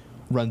he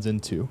runs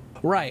into.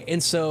 Right,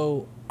 and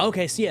so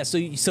okay,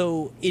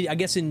 so I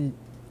guess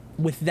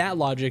with that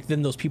logic,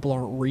 then those people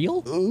aren't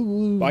real.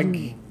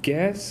 I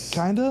guess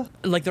Kinda.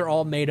 Like they're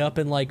all made up,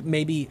 and like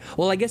maybe.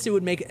 Well, I guess that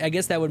would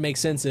make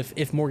sense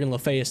if Morgan Le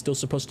Fay is still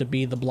supposed to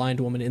be the blind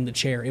woman in the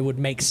chair. It would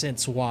make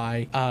sense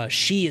why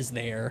she is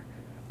there,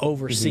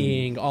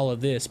 overseeing all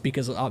of this,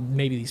 because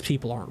maybe these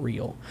people aren't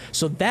real.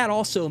 So that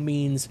also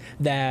means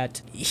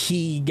that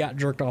he got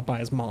jerked off by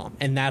his mom,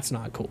 and that's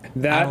not cool.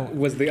 That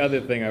was the other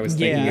thing I was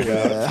thinking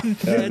about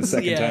the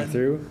second time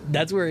through.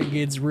 That's where it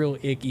gets real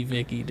icky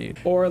vicky, dude.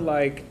 Or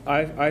like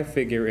I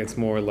figure it's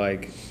more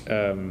like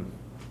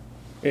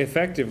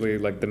effectively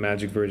like the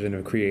magic version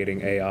of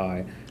creating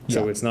AI.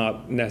 So it's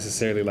not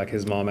necessarily like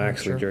his mom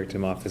actually jerked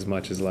him off as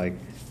much as like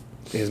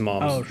his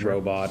mom's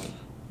robot.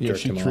 Yeah,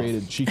 she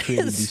created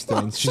these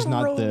things. She's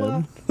not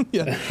them.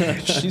 Yeah,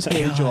 she's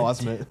Joel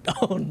Osment.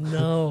 Oh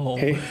no!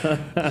 Hey,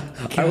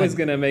 I was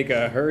gonna make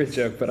a her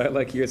joke, but I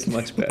like yours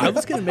much better. I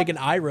was gonna make an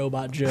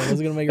iRobot joke. I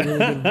was gonna make a really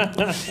good.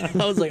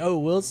 I was like, oh,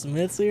 Will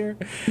Smith's here.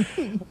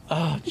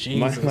 Oh Jesus!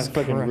 My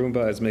fucking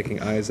Roomba is making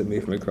eyes at me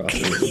from across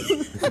the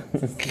room.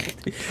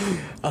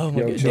 Oh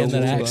my god! Damn,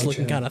 that axe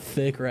looking kind of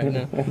thick right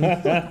now.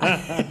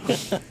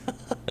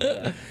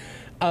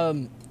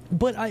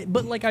 But I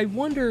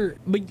wonder.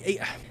 But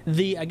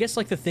I guess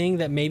like the thing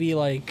that maybe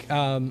like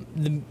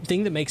the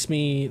thing that makes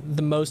me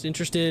the most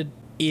interested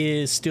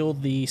is still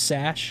the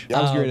sash.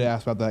 I was ready to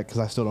ask about that because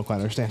I still don't quite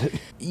understand it.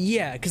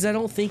 Yeah, because I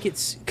don't think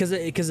it's because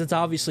it's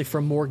obviously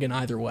from Morgan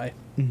either way.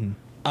 Mm-hmm.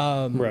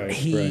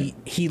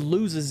 He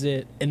loses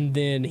it and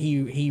then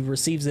he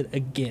receives it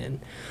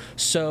again.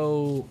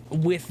 So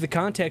with the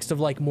context of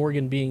like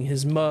Morgan being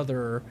his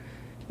mother,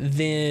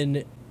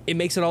 then it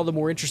makes it all the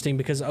more interesting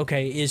because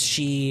okay, is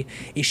she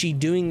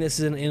doing this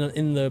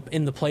in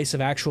the place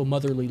of actual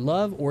motherly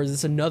love, or is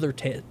this another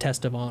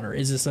test of honor?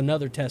 Is this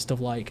another test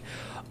of like,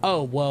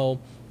 oh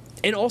well,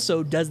 and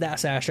also does that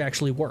sash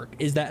actually work?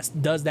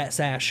 Does that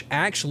sash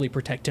actually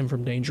protect him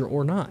from danger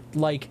or not?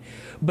 Like,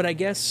 but I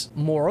guess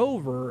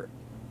moreover,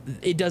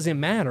 it doesn't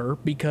matter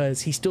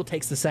because he still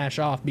takes the sash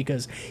off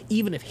because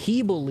even if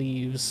he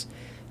believes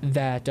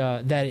that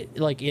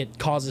it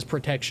causes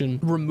protection,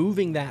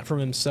 removing that from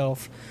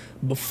himself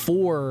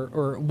before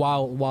or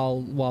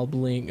while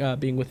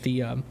being with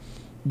the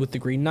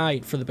Green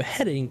Knight for the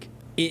beheading,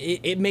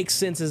 it makes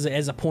sense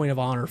as a point of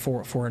honor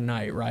for a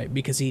knight, right?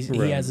 Because he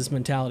has this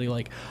mentality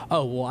like,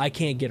 oh well, I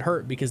can't get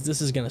hurt because this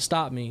is going to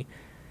stop me.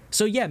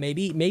 So yeah,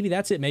 maybe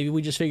that's it. Maybe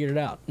we just figured it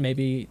out.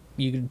 Maybe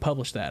you could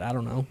publish that. I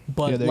don't know.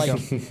 But there you go.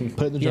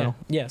 Put it in the journal.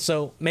 Yeah.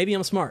 So maybe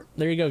I'm smart.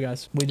 There you go,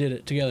 guys. We did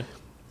it together.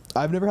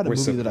 I've never had a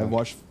movie that I've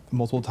watched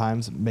multiple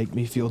times make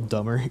me feel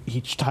dumber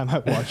each time I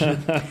watch it.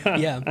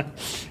 Yeah.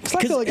 Because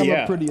I feel like I'm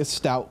a pretty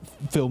stout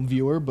film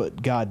viewer,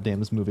 but goddamn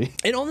this movie.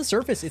 And on the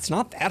surface, it's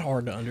not that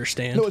hard to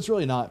understand. No, it's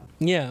really not.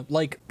 Yeah,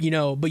 like,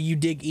 but you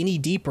dig any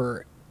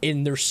deeper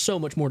and there's so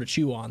much more to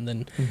chew on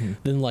than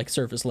like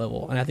surface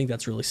level. And I think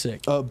that's really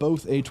sick.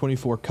 Both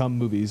A24 Cum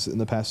movies in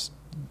the past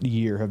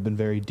year have been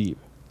very deep.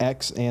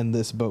 X and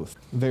this both.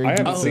 Very I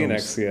deep haven't seen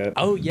films. X yet.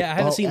 Oh yeah, I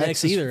haven't seen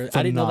X either.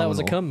 I didn't know that was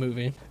a cum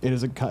movie. It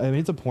is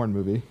it's a porn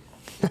movie.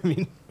 I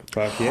mean,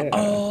 fuck yeah.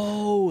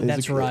 Oh,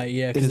 that's right.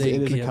 Yeah, it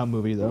is a cum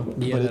movie though.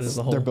 Yeah, but that is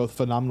the whole. They're both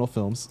phenomenal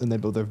films, and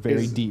they're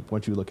very deep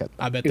once you look at them.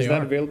 I bet they are. Is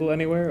that available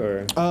anywhere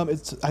or? I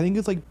think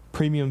it's like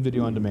premium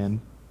video on demand.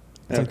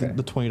 It's like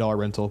the $20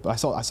 rental. But I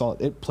saw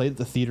it. It played at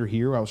the theater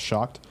here. I was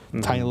shocked.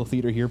 Tiny little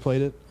theater here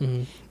played it.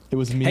 It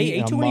was me. Hey,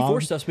 and a A24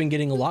 mom. stuff's been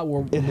getting a lot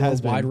more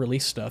has wide been.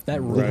 release stuff. That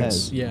It rules.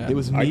 has. Yeah. It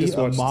was I me, just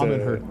a watched, mom,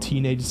 and her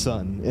teenage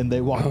son, and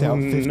they walked out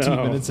 15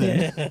 no. minutes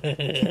in.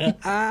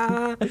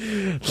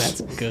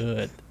 That's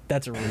good.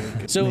 That's really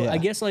good. So Yeah.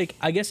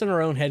 I guess in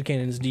our own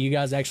headcanons, do you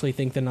guys actually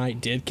think the knight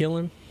did kill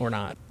him or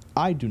not?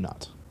 I do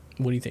not.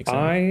 What do you think,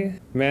 Sam?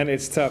 Man,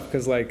 it's tough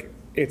because like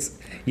it's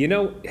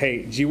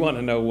hey, do you want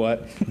to know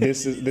what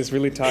this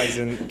really ties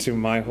into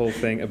my whole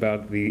thing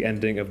about the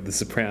ending of The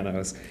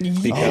Sopranos?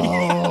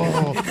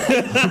 Because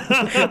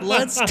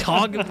Let's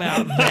talk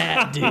about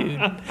that,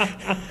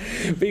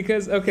 dude.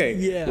 because okay,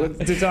 Yeah.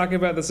 to talk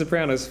about The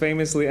Sopranos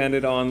famously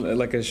ended on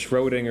like a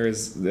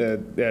Schrodinger's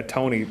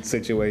Tony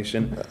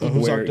situation where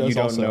Ozark does you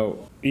don't also.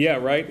 know. Yeah,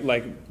 right.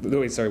 Like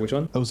wait, sorry, which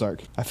one?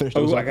 Ozark. I finished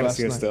Oh, Ozark I gotta last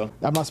see it night. still.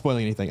 I'm not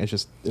spoiling anything. It's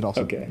just it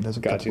also Okay,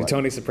 doesn't got you. cut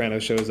Tony Soprano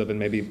shows up and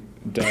maybe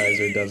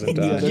dies or doesn't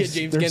die. Yeah, Yeah, there's-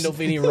 James there's-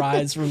 Gandolfini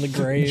rides from the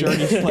grave.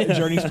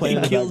 Journey's playing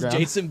in the Kills background.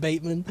 Jason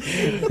Bateman.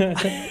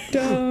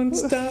 Don't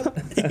stop.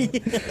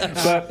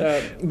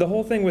 But the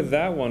whole thing with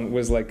that one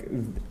was like,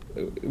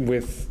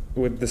 with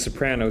The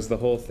Sopranos, the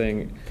whole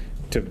thing,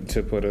 to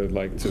put it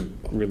like to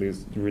really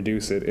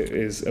reduce it,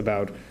 is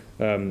about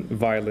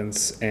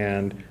violence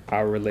and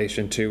our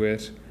relation to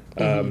it,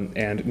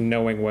 and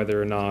knowing whether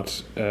or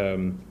not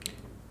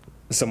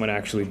someone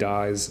actually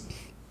dies,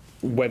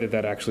 whether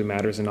that actually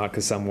matters or not,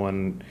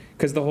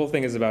 because the whole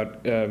thing is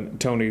about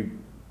Tony,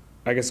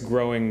 I guess,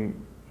 growing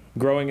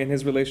in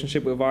his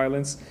relationship with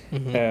violence.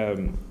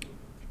 And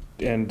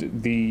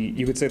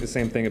you could say the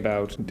same thing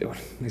about,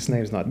 his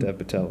name's not Dev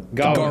Patel,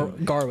 Garwin.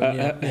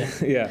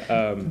 Garwin,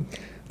 yeah.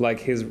 Like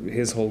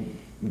his whole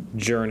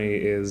journey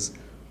is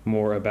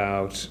more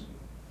about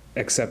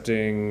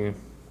accepting,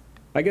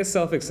 I guess,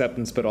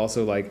 self-acceptance, but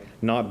also like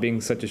not being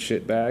such a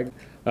shitbag.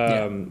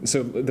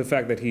 So the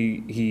fact that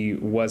he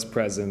was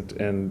present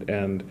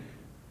and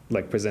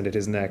like presented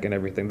his neck and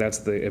everything, that's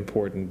the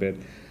important bit.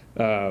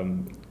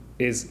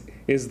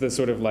 Is the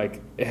sort of like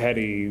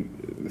heady,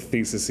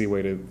 thesis-y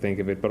way to think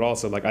of it, but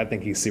also like I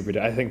think he's super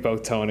dead. I think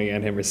both Tony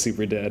and him are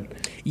super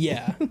dead.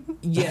 Yeah,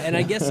 and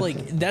I guess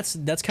like that's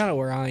kind of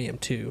where I am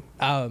too,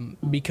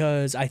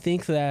 because I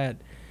think that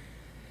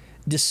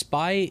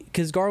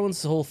because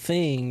Garwin's whole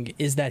thing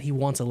is that he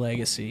wants a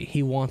legacy,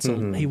 he wants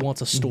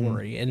a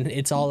story, and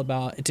it's all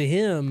about, to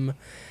him,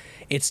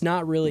 it's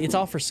not really, it's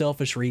all for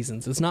selfish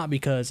reasons. It's not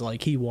because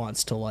like he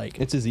wants to like,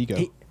 It's his ego.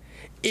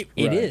 It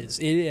Right. is.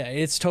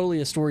 It's totally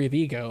a story of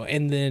ego.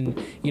 And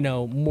then,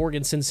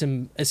 Morgan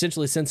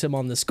essentially sends him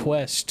on this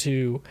quest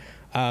to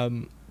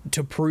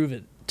prove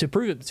it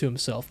to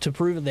himself, to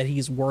prove that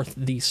he's worth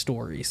these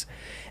stories.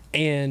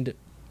 And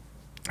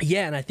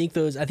yeah, and I think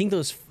those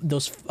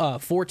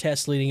 4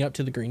 tests leading up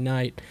to the Green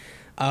Knight,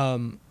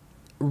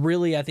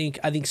 really, I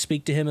think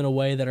speak to him in a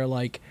way that are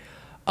like,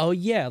 oh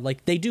yeah,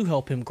 like they do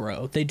help him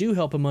grow. They do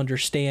help him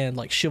understand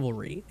like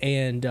chivalry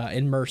and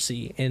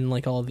mercy and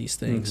like all of these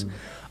things.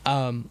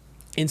 And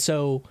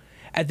so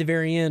at the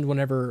very end,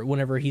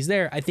 whenever he's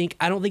there, I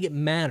don't think it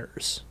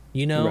matters.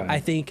 Right. I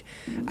think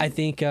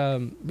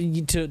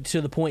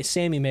to the point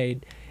Sammy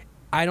made,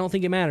 I don't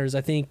think it matters.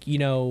 I think,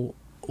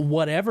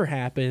 whatever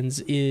happens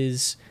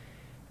is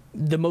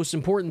the most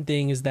important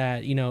thing is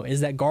that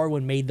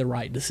Garwin made the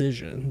right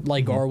decision.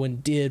 Like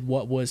Garwin did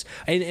what was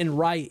and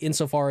right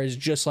insofar as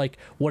just like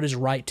what is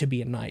right to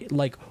be a knight,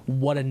 like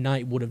what a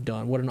knight would have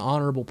done, what an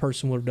honorable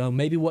person would have done,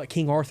 maybe what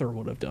King Arthur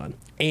would have done.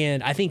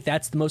 And I think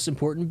that's the most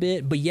important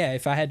bit. But yeah,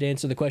 if I had to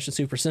answer the question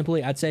super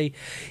simply, I'd say,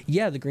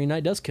 yeah, the Green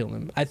Knight does kill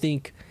him. I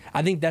think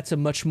that's a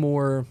much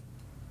more,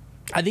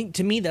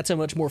 to me, that's a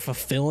much more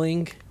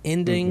fulfilling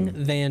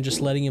ending than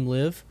just letting him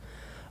live.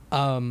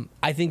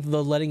 I think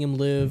the letting him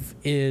live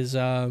is,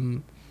 I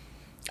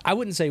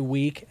wouldn't say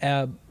weak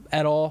at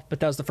all, but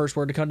that was the first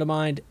word to come to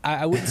mind.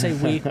 I wouldn't say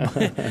weak.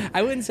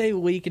 I wouldn't say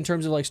weak in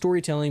terms of like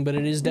storytelling, but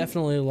it is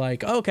definitely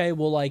like, okay,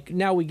 well, like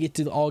now we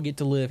all get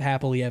to live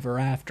happily ever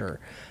after.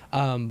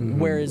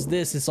 Whereas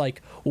this is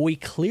like, we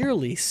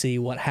clearly see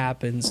what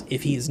happens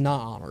if he is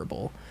not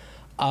honorable.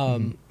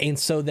 And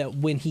so that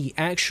when he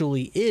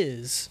actually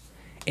is,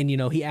 and,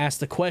 he asks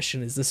the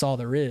question, is this all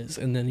there is?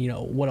 And then,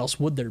 what else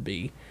would there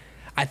be?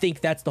 I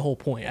think that's the whole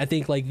point. I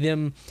think like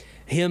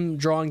him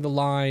drawing the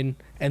line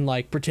and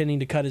like pretending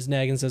to cut his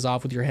neck and says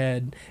off with your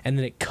head, and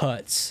then it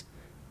cuts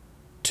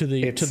to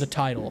the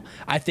title.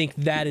 I think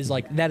that is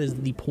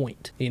the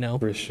point,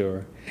 For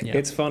sure. Yeah.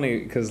 It's funny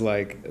because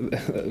like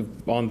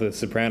on the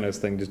Sopranos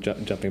thing, just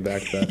jumping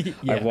back to that,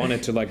 Yeah. I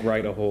wanted to like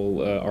write a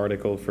whole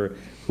article for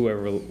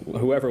whoever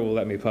will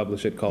let me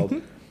publish it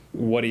called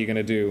 "What are you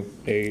gonna do?"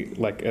 a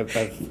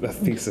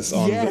thesis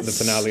on the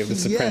finale of The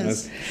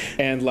Sopranos,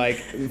 and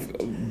like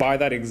by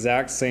that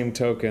exact same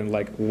token,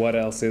 like what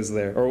else is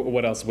there, or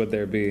what else would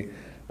there be?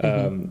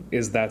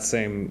 Is that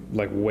same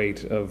like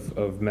weight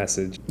of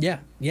message? Yeah,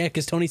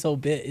 because Tony's whole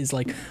bit is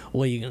like,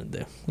 what are you gonna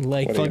do?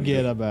 Like, What are you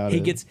Forget about he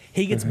it.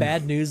 gets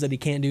bad news that he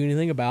can't do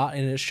anything about,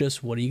 and it's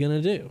just, what are you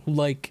gonna do?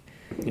 Like,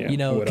 What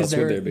else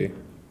would there be?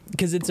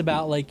 Because it's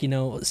about like,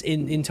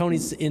 in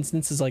Tony's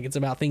instance, it's like it's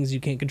about things you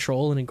can't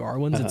control, and in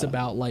Garwin's it's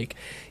about like,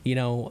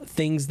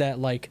 things that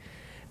like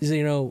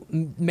you know,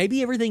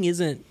 maybe everything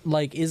isn't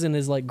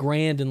as like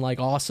grand and like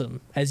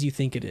awesome as you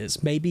think it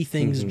is. Maybe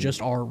things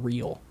just are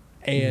real,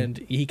 and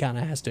he kind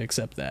of has to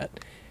accept that.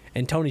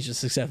 And Tony's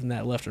just accepting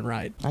that left and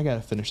right. I gotta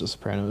finish The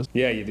Sopranos.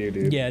 Yeah, you do,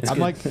 dude. Yeah, it's I'm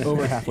good. like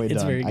over halfway It's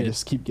done. very I good.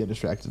 just keep getting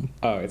distracted.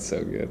 Oh, it's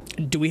so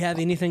good. Do we have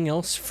anything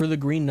else for the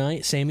Green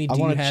Knight, Sammy? Do I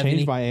you want to have change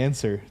any? my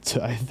answer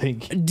to I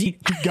think Do you-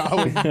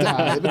 Gawain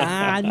died.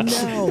 Ah,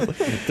 no.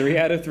 3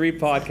 out of 3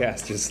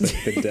 podcasters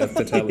think that Dev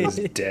Patel is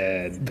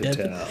dead.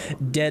 Patel.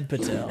 Dead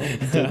Patel.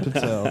 Dev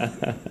Patel.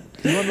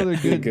 You want another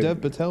good Good.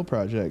 Dev Patel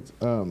project?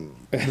 The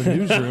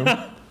Newsroom.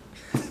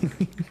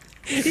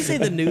 Did you say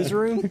the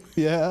newsroom?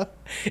 Yeah.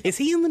 Is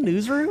he in the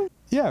newsroom?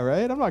 Yeah,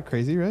 right? I'm not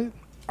crazy, right?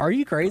 Are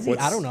you crazy?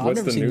 I don't know. I've what's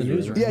never the seen the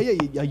newsroom?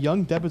 newsroom. Yeah, a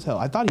young Dev Patel.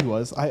 I thought he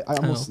was. I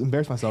almost Oh.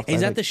 embarrassed myself. Is I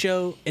that like- the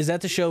show? Is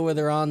that the show where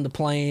they're on the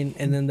plane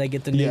and then they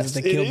get the news Yes,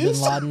 that they it killed Bin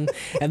is. Laden,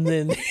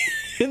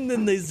 and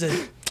then they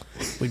said,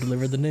 "We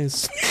delivered the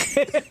news."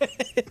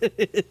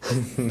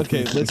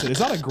 Okay, listen, it's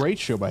not a great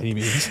show by any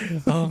means.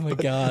 Oh my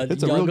god!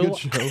 It's a Y'all real go, good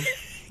show.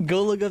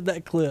 Go look up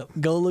that clip.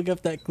 Go look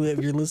up that clip.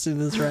 You're listening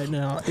to this right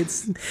now.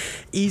 It's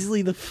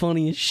easily the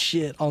funniest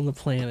shit on the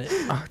planet.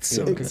 Oh, it's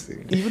so Yeah, good. let's see.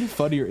 Even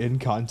funnier in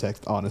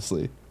context,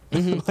 honestly.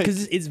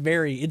 Because it's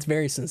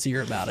very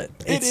sincere about it.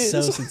 It's so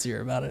is. sincere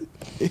about it.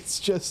 It's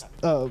just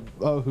who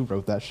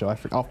wrote that show? I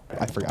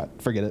forgot.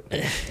 Forget it.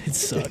 It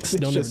sucks.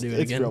 It's Don't just- ever do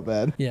it it's again. real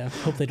bad. Yeah.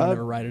 Hope they don't Uh,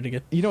 ever write it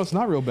again. You know, it's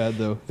not real bad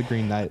though. The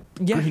Green Knight.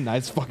 Yeah. Green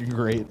Knight's fucking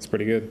great. It's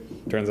pretty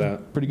good, turns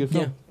out. Pretty good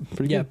film.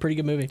 Pretty Yeah, good. pretty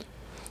good movie.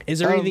 Is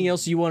there anything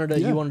else you wanted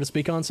yeah. to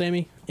speak on,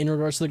 Sammy, in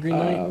regards to the Green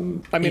Knight? I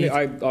mean, Anything-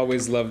 I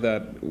always love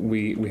that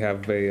we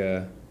have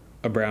a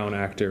brown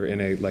actor in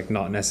a like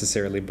not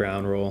necessarily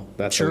brown role.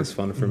 That's Sure. always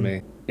fun for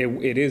me.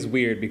 It is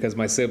weird because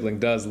my sibling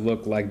does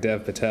look like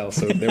Dev Patel,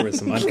 so there were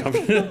some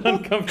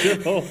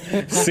uncomfortable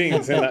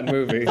scenes in that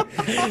movie.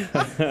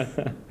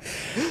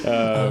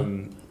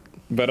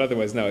 But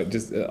otherwise, no,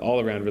 just all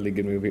around really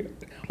good movie.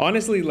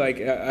 Honestly, like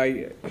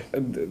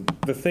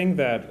the thing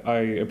that I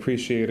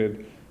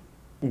appreciated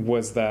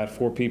was that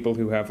for people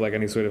who have like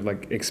any sort of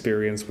like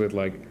experience with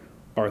like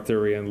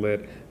Arthurian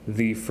lit,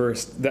 the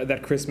first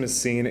that Christmas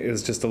scene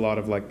is just a lot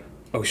of like,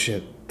 oh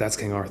shit, that's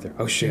King Arthur.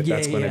 Oh shit, Yeah,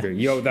 that's yeah. Guinevere.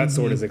 Yo, that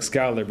sword is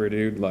Excalibur,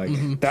 dude. Like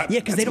that. Yeah,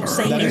 'cause they don't that's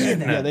say Merlin. any of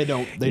that. Yeah, they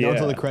don't. They don't Yeah.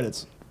 until the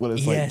credits. When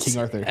it's Yes. like King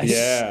Arthur.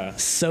 Yeah.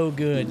 So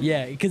good.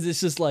 Yeah, because it's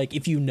just like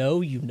if you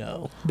know, you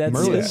know. That's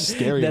Merlin's that's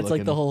scary That's like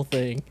looking. the whole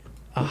thing.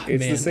 Ah, It's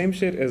man. the same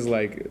shit as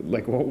like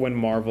when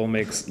Marvel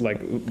makes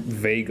like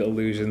vague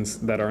allusions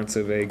that aren't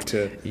so vague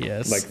to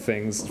Yes. like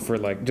things for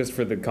like just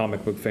for the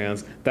comic book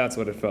fans. That's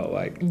what it felt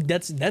like.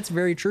 That's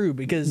very true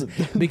because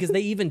they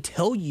even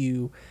tell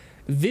you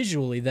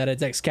visually that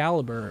it's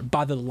Excalibur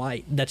by the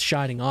light that's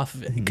shining off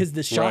of it because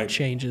the shot Right.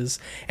 changes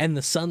and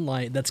the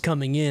sunlight that's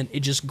coming in, it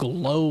just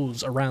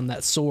glows around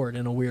that sword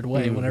in a weird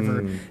way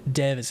whenever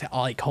Dev is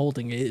like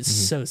holding it. It's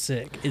so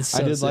sick. It's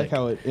so I did sick. like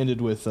how it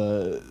ended with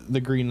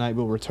the Green Knight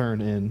will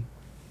return in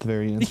the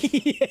very end.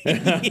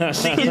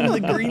 in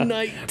the Green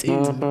Knight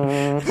too.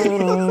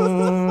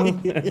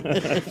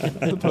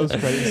 The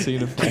post-credit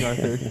scene of King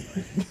Arthur.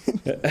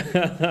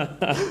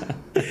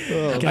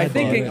 Oh, God I think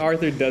damn King it.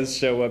 Arthur does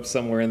show up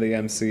somewhere in the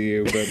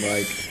MCU, but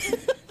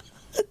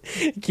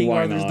like King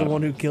Why Arthur's the not?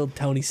 one who killed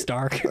Tony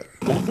Stark.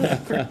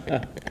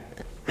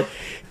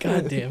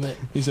 God damn it.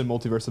 he's in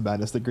Multiverse of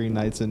Madness. The Green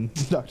Knight's in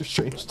Doctor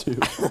Strange too.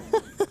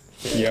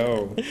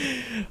 yo,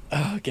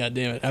 Oh, God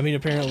damn it. I mean,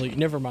 apparently,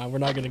 never mind. We're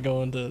not going to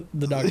go into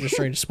the Doctor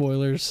Strange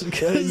spoilers. Yeah,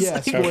 Because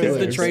the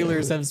spoilers.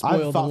 trailers have I've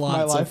spoiled a fought for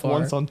my lot so life far.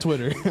 once on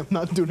Twitter. I'm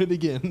not doing it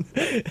again.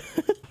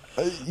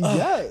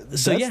 Yeah.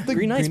 So, that's yeah, the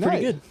Green Knight's pretty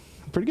Knight. good.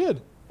 Pretty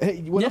good.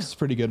 Hey, what Yeah. else is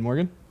pretty good,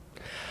 Morgan?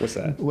 what's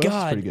that? What else is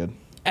God. pretty good?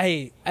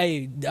 Hey, Oh,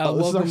 this is our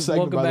welcome,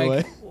 segment, welcome by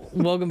the back. way.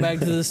 Welcome back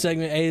to this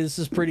segment. Hey, this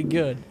is pretty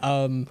good.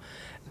 Hey,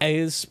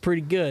 this is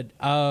pretty good.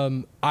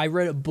 I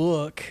read a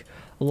book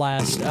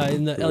last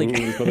in the Ooh, like.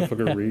 this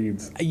motherfucker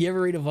reads. You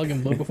ever read a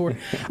fucking book before?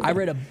 I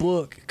read a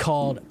book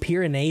called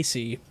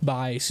Piranesi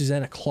by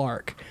Susanna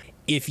Clark.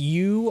 If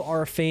you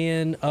are a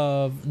fan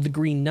of the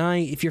Green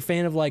Knight, if you're a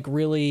fan of like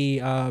really,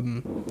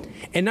 and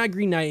not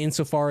Green Knight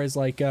insofar as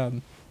like,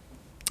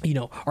 you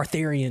know,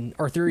 Arthurian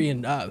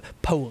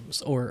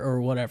poems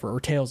or whatever, or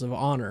tales of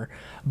honor,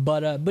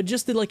 but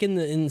just like in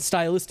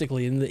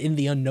stylistically in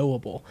the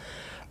unknowable.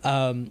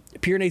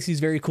 Piranesi is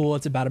very cool.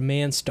 It's about a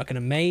man stuck in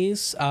a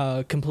maze,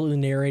 completely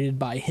narrated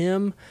by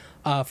him,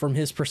 from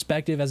his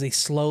perspective as he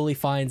slowly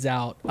finds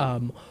out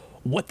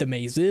what the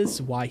maze is,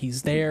 why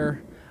he's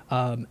there,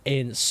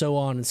 and so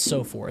on and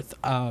so forth.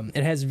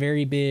 It has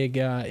very big,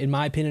 in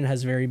my opinion, it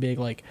has very big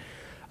like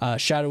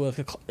Shadow of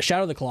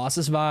the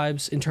Colossus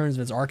vibes in terms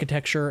of its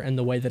architecture and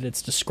the way that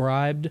it's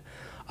described.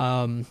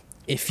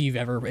 If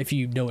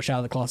you know what Shadow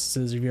of the Colossus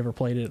is, if you ever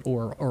played it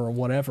or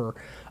whatever,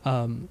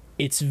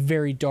 it's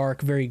very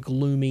dark, very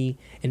gloomy,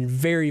 and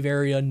very,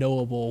 very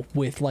unknowable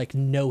with like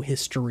no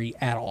history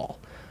at all.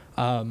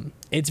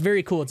 It's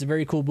very cool. It's a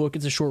very cool book.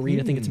 It's a short read.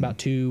 I think it's about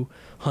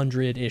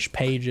 200-ish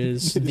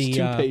pages. It's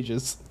 2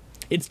 pages.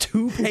 It's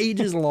 2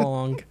 pages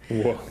long.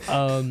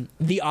 Whoa.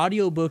 The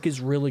audiobook is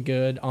really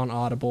good on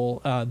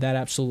Audible. That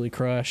absolutely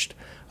crushed.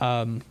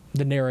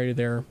 The narrator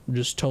there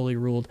just totally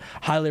ruled.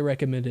 Highly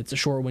recommend it. It's a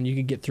short one. You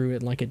could get through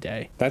it in like a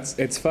day.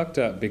 It's fucked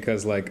up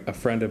because like a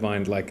friend of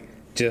mine like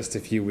just a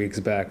few weeks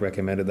back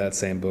recommended that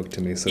same book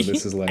to me. So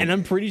this is like, and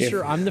I'm pretty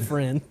sure I'm the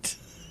friend.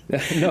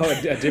 No,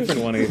 a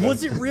different one even.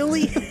 Was it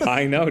really?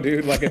 I know,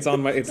 dude. Like it's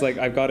on my. It's like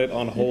I've got it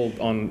on hold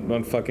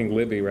on fucking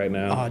Libby right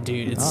now. Oh,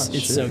 dude,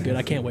 it's so good.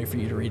 I can't wait for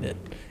you to read it.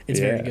 It's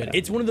very good.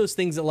 It's one of those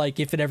things that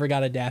like if it ever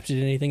got adapted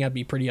to anything, I'd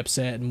be pretty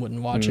upset and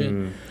wouldn't watch it.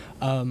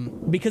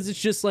 Because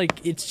it's just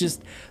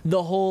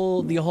the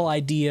whole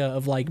idea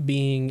of like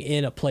being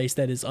in a place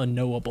that is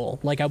unknowable.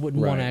 Like I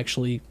wouldn't want to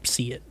actually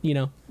see it, you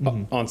know?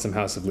 On some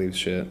House of Leaves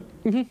shit.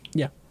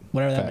 Yeah,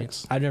 whatever that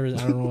means. I don't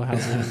know what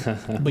House of Leaves,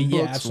 but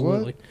yeah, Books,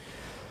 absolutely. what?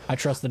 I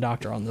trust the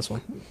doctor on this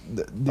one.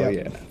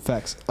 Yeah,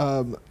 facts.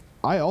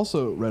 I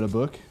also read a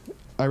book.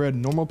 I read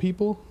Normal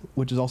People,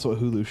 which is also a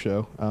Hulu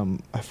show.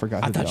 I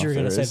forgot. I thought you were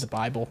gonna say the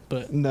Bible,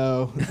 but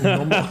no.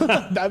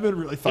 That'd been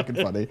really fucking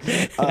funny.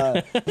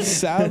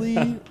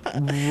 Sally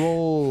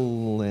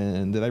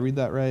Rowland. Did I read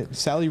that right?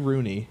 Sally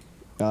Rooney.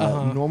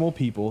 Normal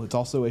People. It's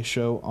also a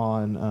show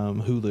on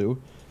Hulu.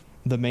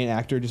 The main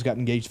actor just got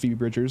engaged to Phoebe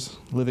Bridgers,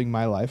 living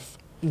my life.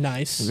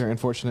 Nice. Very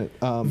unfortunate.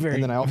 And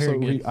then I also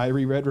I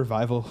reread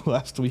Revival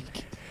last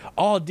week.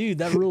 Oh, dude,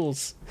 that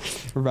rules.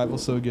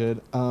 Revival's so good.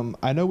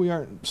 I know we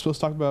aren't supposed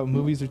to talk about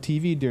movies or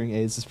TV during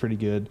AIDS. Is pretty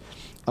good.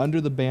 Under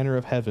the Banner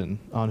of Heaven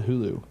on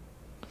Hulu.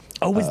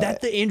 Oh, was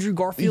that the Andrew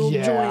Garfield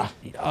joint?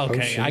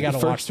 Okay, I gotta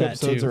watch that too.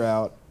 First episodes are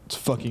out. It's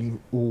fucking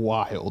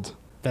wild.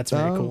 That's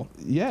very cool.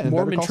 Yeah, and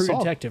Mormon Better Call True Saul.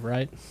 Detective,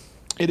 right?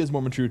 It is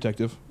Mormon True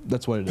Detective.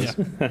 That's what it is.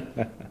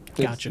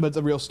 Gotcha. But it's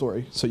a real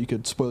story, so you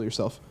could spoil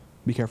yourself.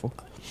 Be careful.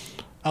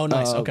 Oh,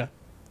 nice. Okay.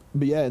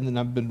 But yeah, and then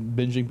I've been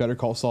binging Better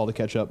Call Saul to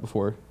catch up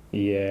before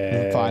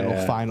Yeah.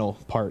 the final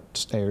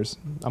part airs.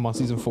 I'm on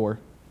season 4.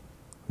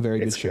 Very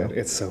good show. Good.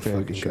 It's so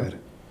Very fucking show. good.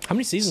 How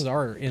many seasons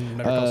are in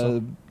Better Call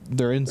Saul?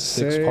 They're in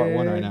 6 part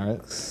 1 right now,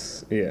 right?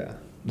 Yeah.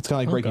 It's kind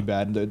of like Breaking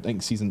Bad. I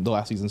think the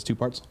last season's 2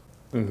 parts.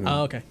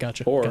 Oh, okay.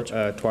 Gotcha. Or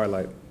Gotcha.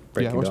 Twilight.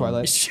 Breaking or Dawn.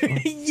 Twilight.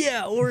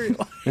 Yeah, or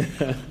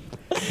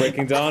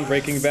Breaking Dawn,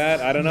 Breaking Bad.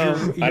 I don't know.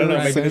 You're I don't know.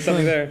 right. Maybe there's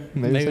something there.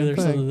 maybe same there's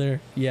thing. something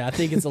there. Yeah, I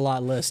think it's a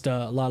lot less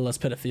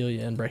pedophilia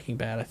in Breaking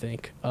Bad. I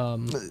think.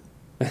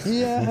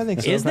 Yeah, I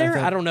think so. Is there?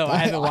 I don't know. I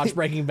haven't watched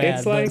Breaking Bad.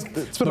 It's like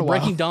It's been but a while.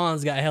 Breaking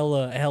Dawn's got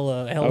hella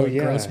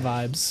yeah. gross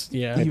vibes.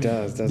 Yeah. It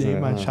does, doesn't Name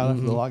it? my Huh? child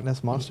after the Loch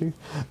Ness monster.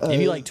 If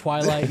you like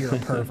Twilight, you're a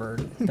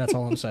pervert. That's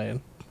all I'm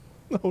saying.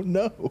 Oh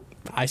no,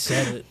 I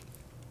said it.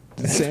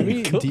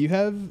 Sammy, do you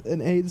have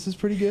an A? This is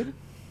pretty good.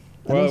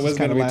 I know Well, it this was is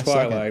going to kinda be last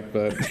second. Twilight,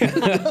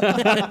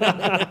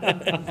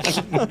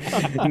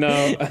 but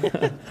no.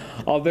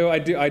 Although I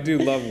do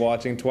love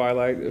watching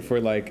Twilight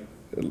for like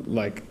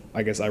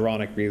I guess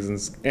ironic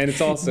reasons, and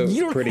it's also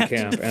You don't pretty have to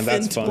camp, and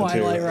that's defend fun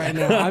Twilight too. right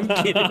now. I'm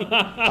kidding.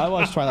 I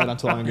watched Twilight not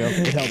too long ago.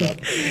 It held up.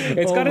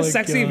 It's Oh got a my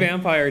sexy God.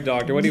 vampire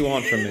doctor. What do you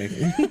want from me?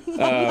 The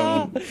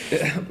But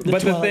the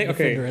Twilight thing,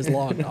 Defender okay, is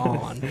logged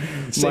on.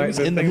 the Sammy's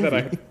in the thing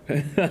that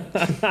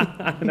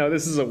I no,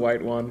 this is a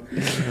white one.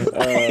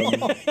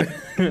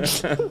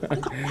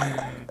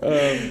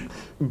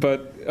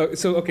 But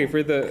so okay,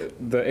 for the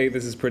A,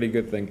 this is pretty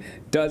good thing.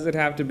 Does it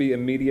have to be a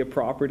media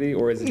property,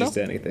 or is it just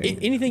anything?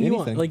 Anything you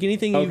want. Anything. Like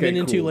anything you've Okay, been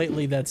into cool.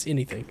 lately, that's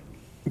anything.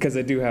 Because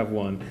I do have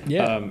one.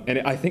 Yeah. And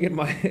I think it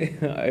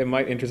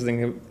might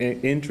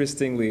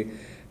interestingly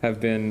have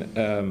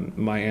been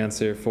my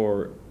answer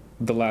for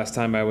the last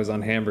time I was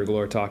on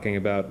Hamburglore talking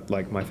about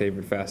like my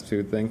favorite fast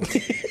food thing.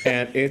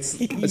 And it's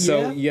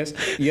so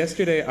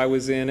yesterday I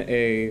was in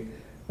a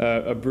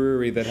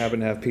brewery that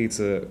happened to have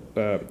pizza,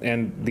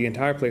 and the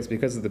entire place,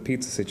 because of the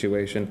pizza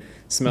situation,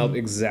 smelled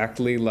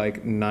exactly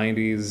like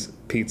 90s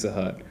Pizza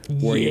Hut,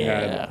 where you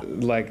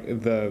had like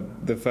the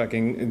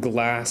fucking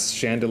glass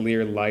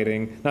chandelier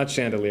lighting, not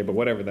chandelier, but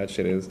whatever that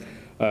shit is,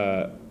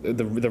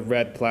 the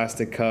red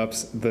plastic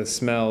cups, the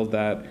smell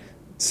that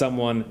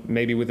someone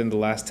maybe within the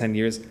last 10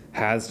 years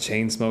has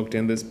chain smoked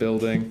in this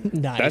building.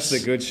 Nice. That's the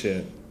good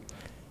shit.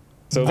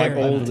 So Very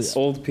like nice.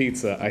 old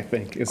pizza, I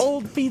think is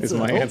Old pizza. is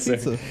my Old answer.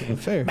 Pizza.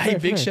 Fair. Hey, fair,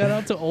 big fair. shout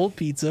out to Old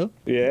Pizza.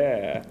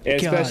 Yeah,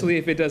 especially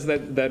if it does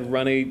that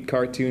runny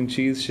cartoon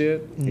cheese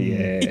shit.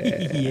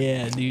 Yeah.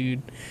 Yeah,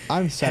 dude.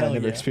 I'm sad Hell I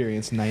never yeah.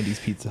 experienced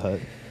 90s Pizza Hut.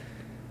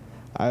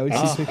 I always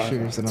Ah, see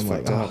pictures and I'm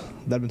like, fucked up. oh,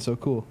 that'd been so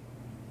cool.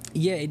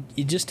 Yeah,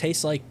 it just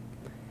tastes like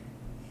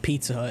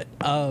Pizza Hut.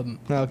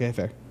 Okay,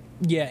 fair.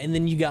 Yeah, and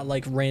then you got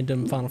like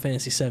random Final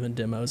Fantasy VII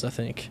demos, I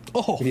think.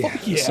 Oh,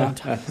 fuck yeah.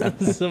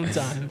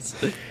 Sometimes.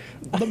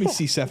 Let me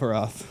see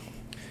Sephiroth.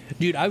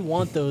 Dude, I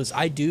want those.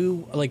 I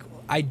do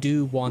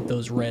want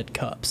those red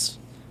cups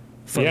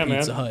from Yeah, man.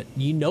 Pizza Hut.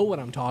 You know what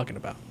I'm talking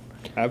about.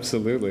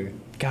 Absolutely.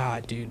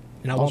 God, dude.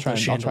 And I I'll want try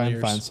those and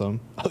chandeliers. find some.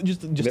 Oh,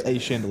 just a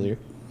chandelier.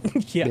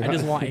 Yeah, I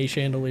just want a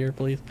chandelier,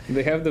 please.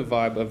 They have the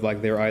vibe of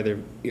like they're either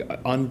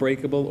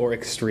unbreakable or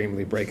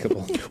extremely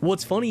breakable.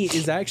 What's funny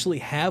is I actually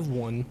have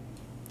one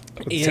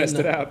Test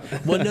it out.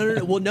 Well,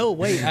 no. Well, no.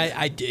 Wait,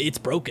 it's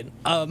broken.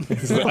 I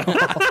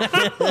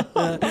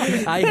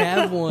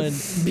have one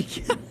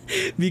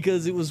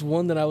because it was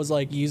one that I was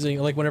like using.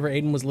 Like whenever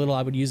Aiden was little,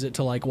 I would use it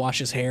to like wash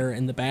his hair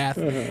in the bath,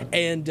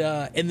 and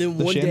then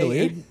one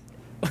chandelier? day.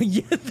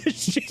 Yeah, the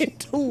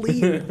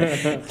chandelier.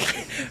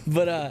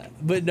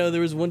 But no,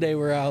 there was one day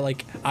where I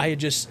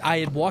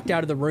had walked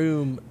out of the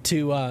room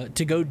to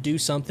go do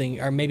something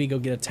or maybe go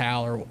get a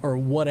towel or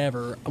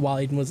whatever while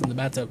Aiden was in the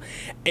bathtub,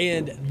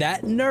 and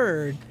that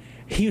nerd.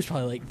 He was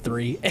probably like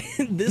 3.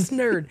 And this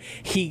nerd,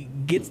 he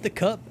gets the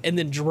cup and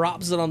then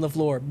drops it on the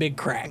floor. Big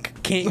crack.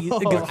 Can't use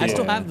it. I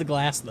still have the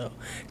glass though,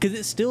 because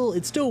it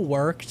still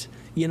worked.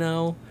 You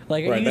know,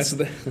 like Right, you can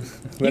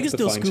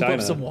still scoop up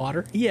some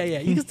water. Yeah,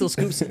 you can still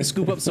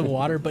scoop up some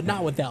water, but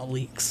not without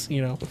leaks.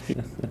 You know.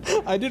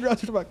 I did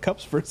talk about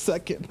cups for a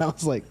second, and I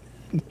was like,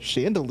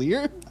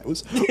 chandelier? I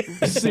was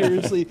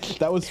seriously,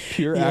 that was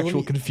pure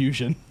actual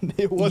confusion.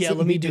 It wasn't. Yeah,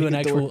 let me do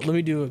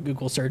a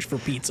Google search for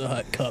Pizza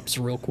Hut cups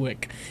real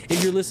quick.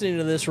 If you're listening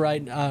to this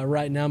right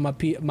now, my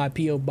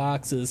PO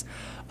box is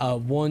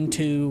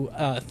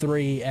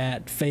 123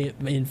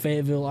 in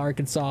Fayetteville,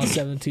 Arkansas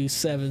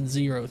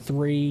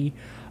 72703.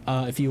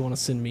 If you want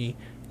to send me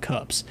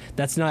cups,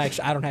 that's not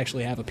actually. I don't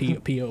actually have a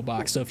PO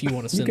box, so if you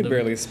want to send, you can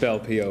barely spell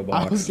PO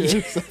box. I was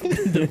gonna say,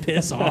 the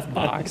piss off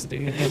box,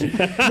 dude.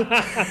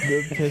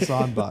 the piss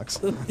on box.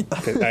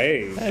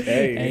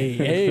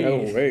 Hey.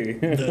 Oh,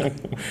 hey.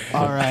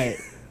 All right.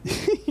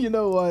 You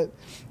know what,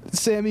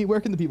 Sammy?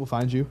 Where can the people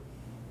find you?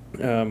 I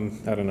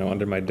don't know,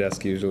 under my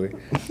desk usually.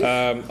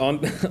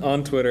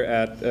 On Twitter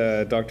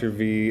at Dr.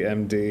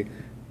 VMD.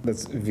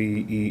 That's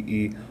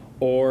VEE.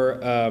 Or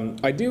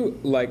I do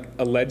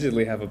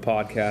allegedly have a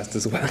podcast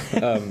as well.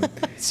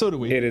 So do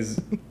we. It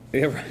is.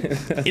 Yeah, right.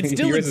 It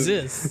still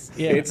exists.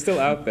 Yeah. It's still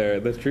out there.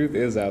 The truth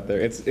is out there.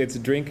 It's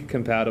drink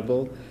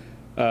compatible.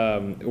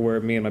 Where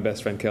me and my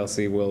best friend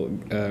Kelsey will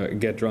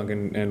get drunk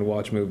and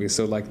watch movies.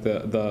 So like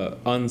the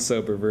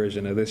unsober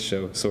version of this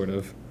show, sort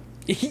of.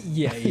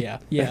 Yeah.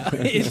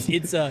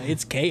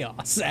 It's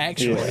chaos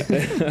actually.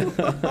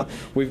 Yeah.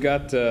 We've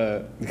got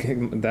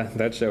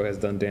that show has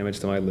done damage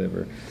to my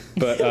liver,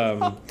 but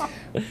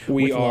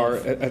we are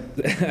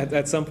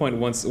at some point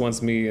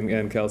once me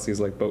and Kelsey's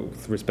like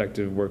both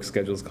respective work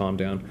schedules calm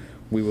down,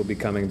 we will be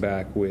coming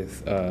back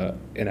with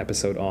an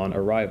episode on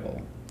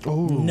Arrival.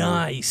 Oh,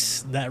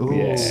 nice! That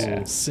rules.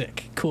 Yeah.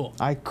 Sick. Cool.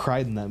 I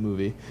cried in that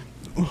movie.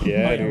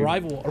 Yeah, Right, dude.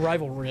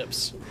 Arrival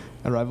rips.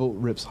 Arrival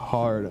rips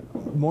hard.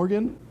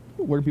 Morgan,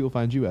 where do people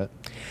find you at?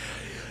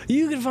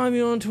 You can find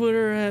me on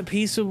Twitter at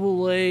Peaceable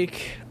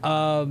Lake.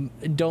 Don't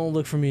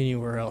look for me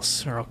anywhere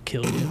else, or I'll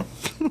kill you.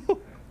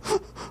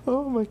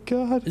 Oh my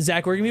God.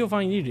 Zach, where can people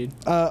find you, dude?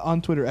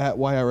 On Twitter at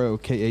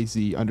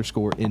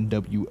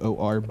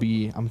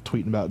YROKAZ_NWORB. I'm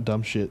tweeting about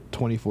dumb shit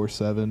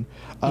 24/7.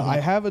 I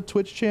have a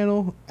Twitch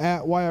channel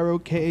at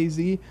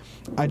YROKAZ.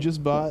 I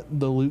just bought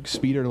the Luke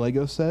Speeder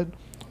Lego set.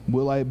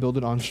 Will I build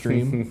it on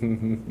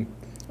stream?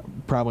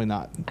 Probably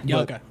not. Yeah,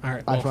 But okay. All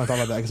right. I just want to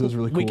talk about that because it was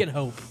really cool. We can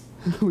hope.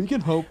 We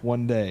can hope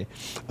one day.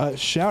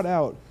 Shout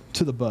out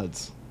to the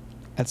buds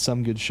at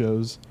Some Good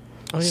Shows.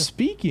 Oh, yeah.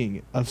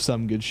 Speaking of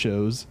Some Good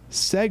Shows,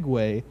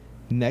 segue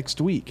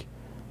next week.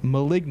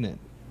 Malignant.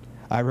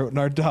 I wrote in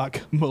our doc,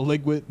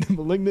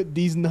 Malignant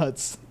D's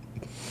Nuts.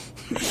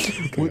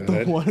 With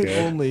the one and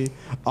only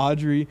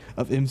Audrey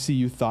of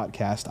MCU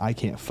Thoughtcast. I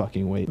can't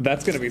fucking wait.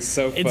 That's gonna be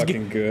so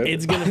fucking good.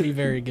 It's gonna be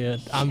very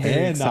good. I'm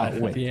very Cannot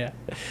excited. wait.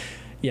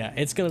 Yeah.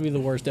 It's gonna be the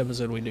worst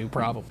episode we do,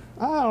 probably.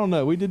 I don't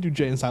know. We did do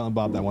Jay and Silent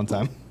Bob that one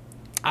time.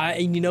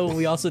 And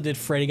we also did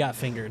Freddy Got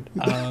Fingered.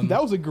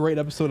 That was a great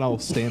episode, and I will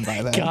stand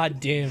by that.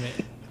 God damn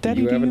it.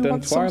 Daddy, you do haven't done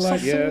want some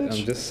Twilight yet. sausage?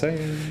 I'm just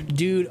saying.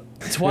 Dude,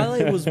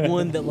 Twilight was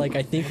one that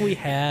I think we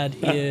had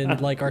in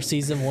our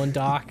season 1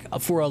 doc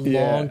for a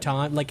long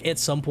time. At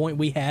some point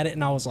we had it,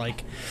 and I was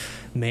like,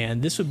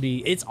 man,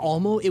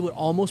 it would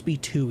almost be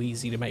too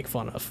easy to make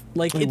fun of.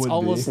 It's would be.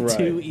 almost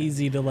too Right.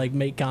 easy to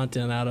make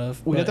content out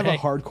of. We have But to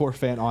have hey, a hardcore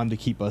fan on to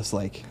keep us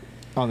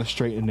on the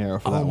straight and narrow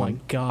for that oh my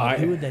one. god,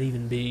 who would that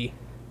even be?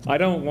 I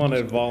don't want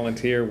to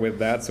volunteer with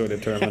that sort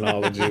of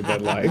terminology,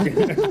 but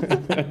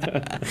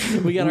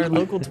We got our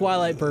local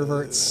Twilight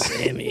pervert,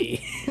 Sammy.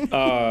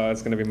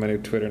 it's gonna be my new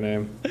Twitter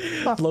name.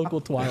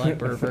 Local Twilight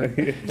pervert.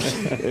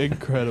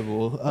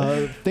 Incredible.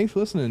 Thanks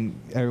for listening,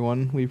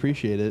 everyone. We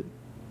appreciate it,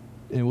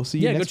 and we'll see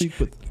you Yeah, next week.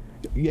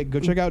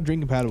 Go check out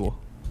Drink Compatible.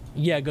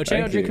 Yeah, go check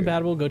Thank out Drink you.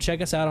 Compatible. Go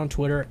check us out on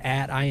Twitter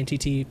at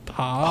INTT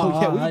Pod.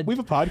 Oh yeah, we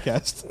have a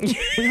podcast.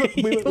 we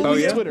have Oh,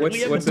 yeah? Twitter.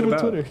 What's it about?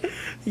 Twitter.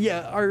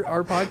 Yeah,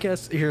 our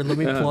podcast. Here, let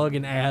me plug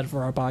an ad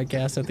for our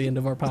podcast at the end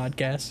of our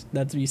podcast.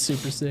 That'd be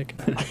super sick.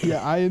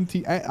 Yeah,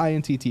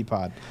 INTT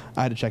Pod.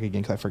 I had to check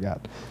again because I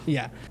forgot.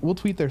 Yeah, We'll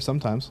tweet there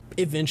sometimes.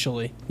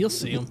 eventually you'll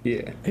see them.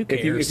 Yeah. Who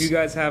cares? If you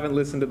guys haven't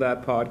listened to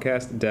that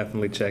podcast,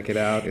 definitely check it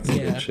out. It's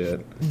Yeah. good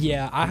shit.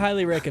 Yeah, I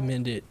highly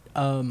recommend it.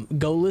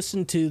 go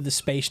listen to the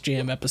Space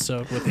Jam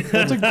episode with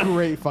That's a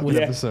great fucking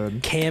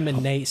episode. Cam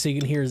and Nate, so you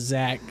can hear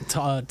Zach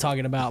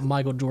talking about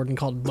Michael Jordan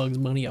called Bugs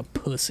Bunny a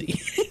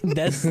pussy.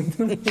 that's just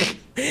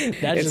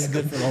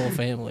good for the whole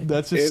family.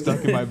 That's just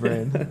stuck in my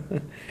brain.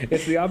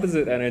 It's the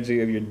opposite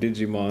energy of your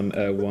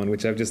Digimon one,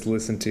 which I've just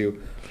listened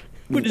to.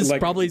 Which is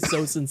probably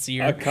so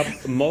sincere.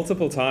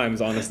 Multiple times,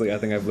 honestly, I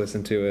think I've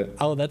listened to it.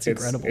 Oh, that's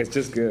incredible. It's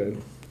just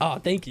good. Oh,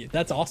 thank you.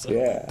 That's awesome.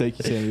 Yeah. Thank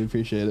you, Sam. We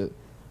appreciate it.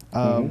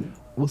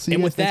 We'll see.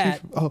 And you with guys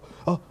next that, week.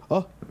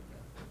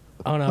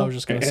 Oh no, I was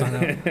just gonna sign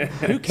out.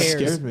 Who cares?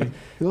 Scared me.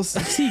 We'll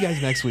see you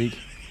guys next week.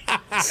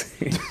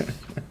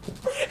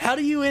 How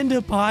do you end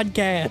a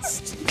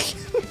podcast?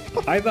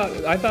 I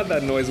thought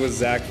that noise was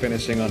Zach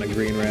finishing on a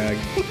green rag.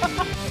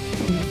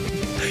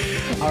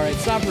 All right,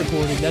 stop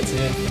recording. That's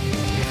it.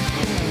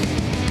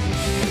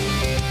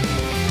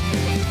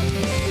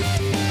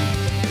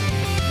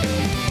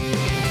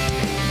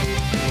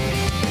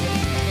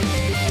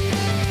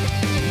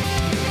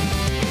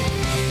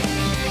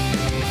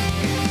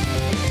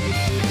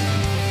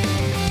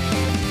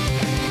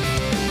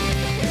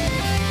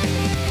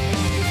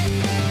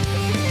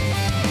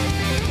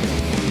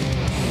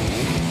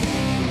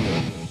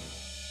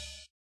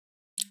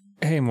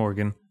 Hey,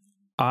 Morgan,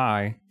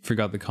 I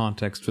forgot the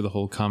context for the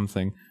whole cum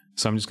thing,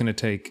 so I'm just going to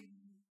take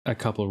a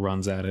couple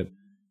runs at it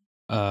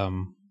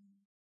and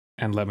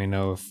let me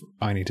know if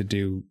I need to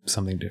do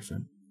something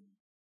different.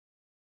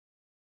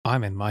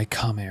 I'm in my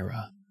cum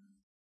era.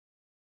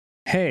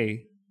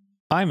 Hey,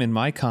 I'm in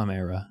my cum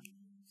era.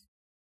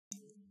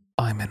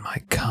 I'm in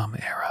my cum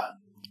era.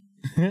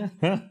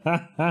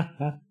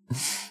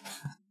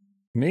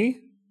 Me?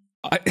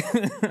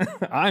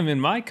 I'm in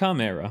my cum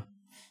era.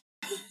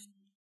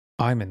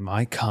 I'm in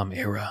my cum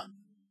era.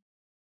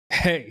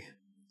 Hey,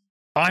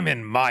 I'm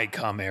in my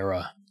cum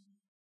era.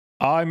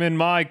 I'm in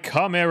my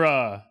cum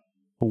era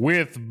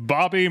with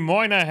Bobby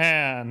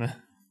Moynihan.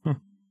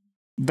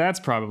 That's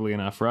probably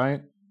enough,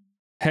 right?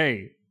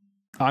 Hey,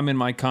 I'm in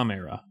my cum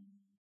era.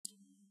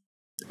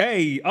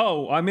 Hey,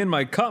 oh, I'm in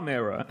my cum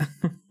era.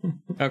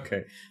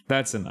 Okay,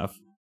 that's enough.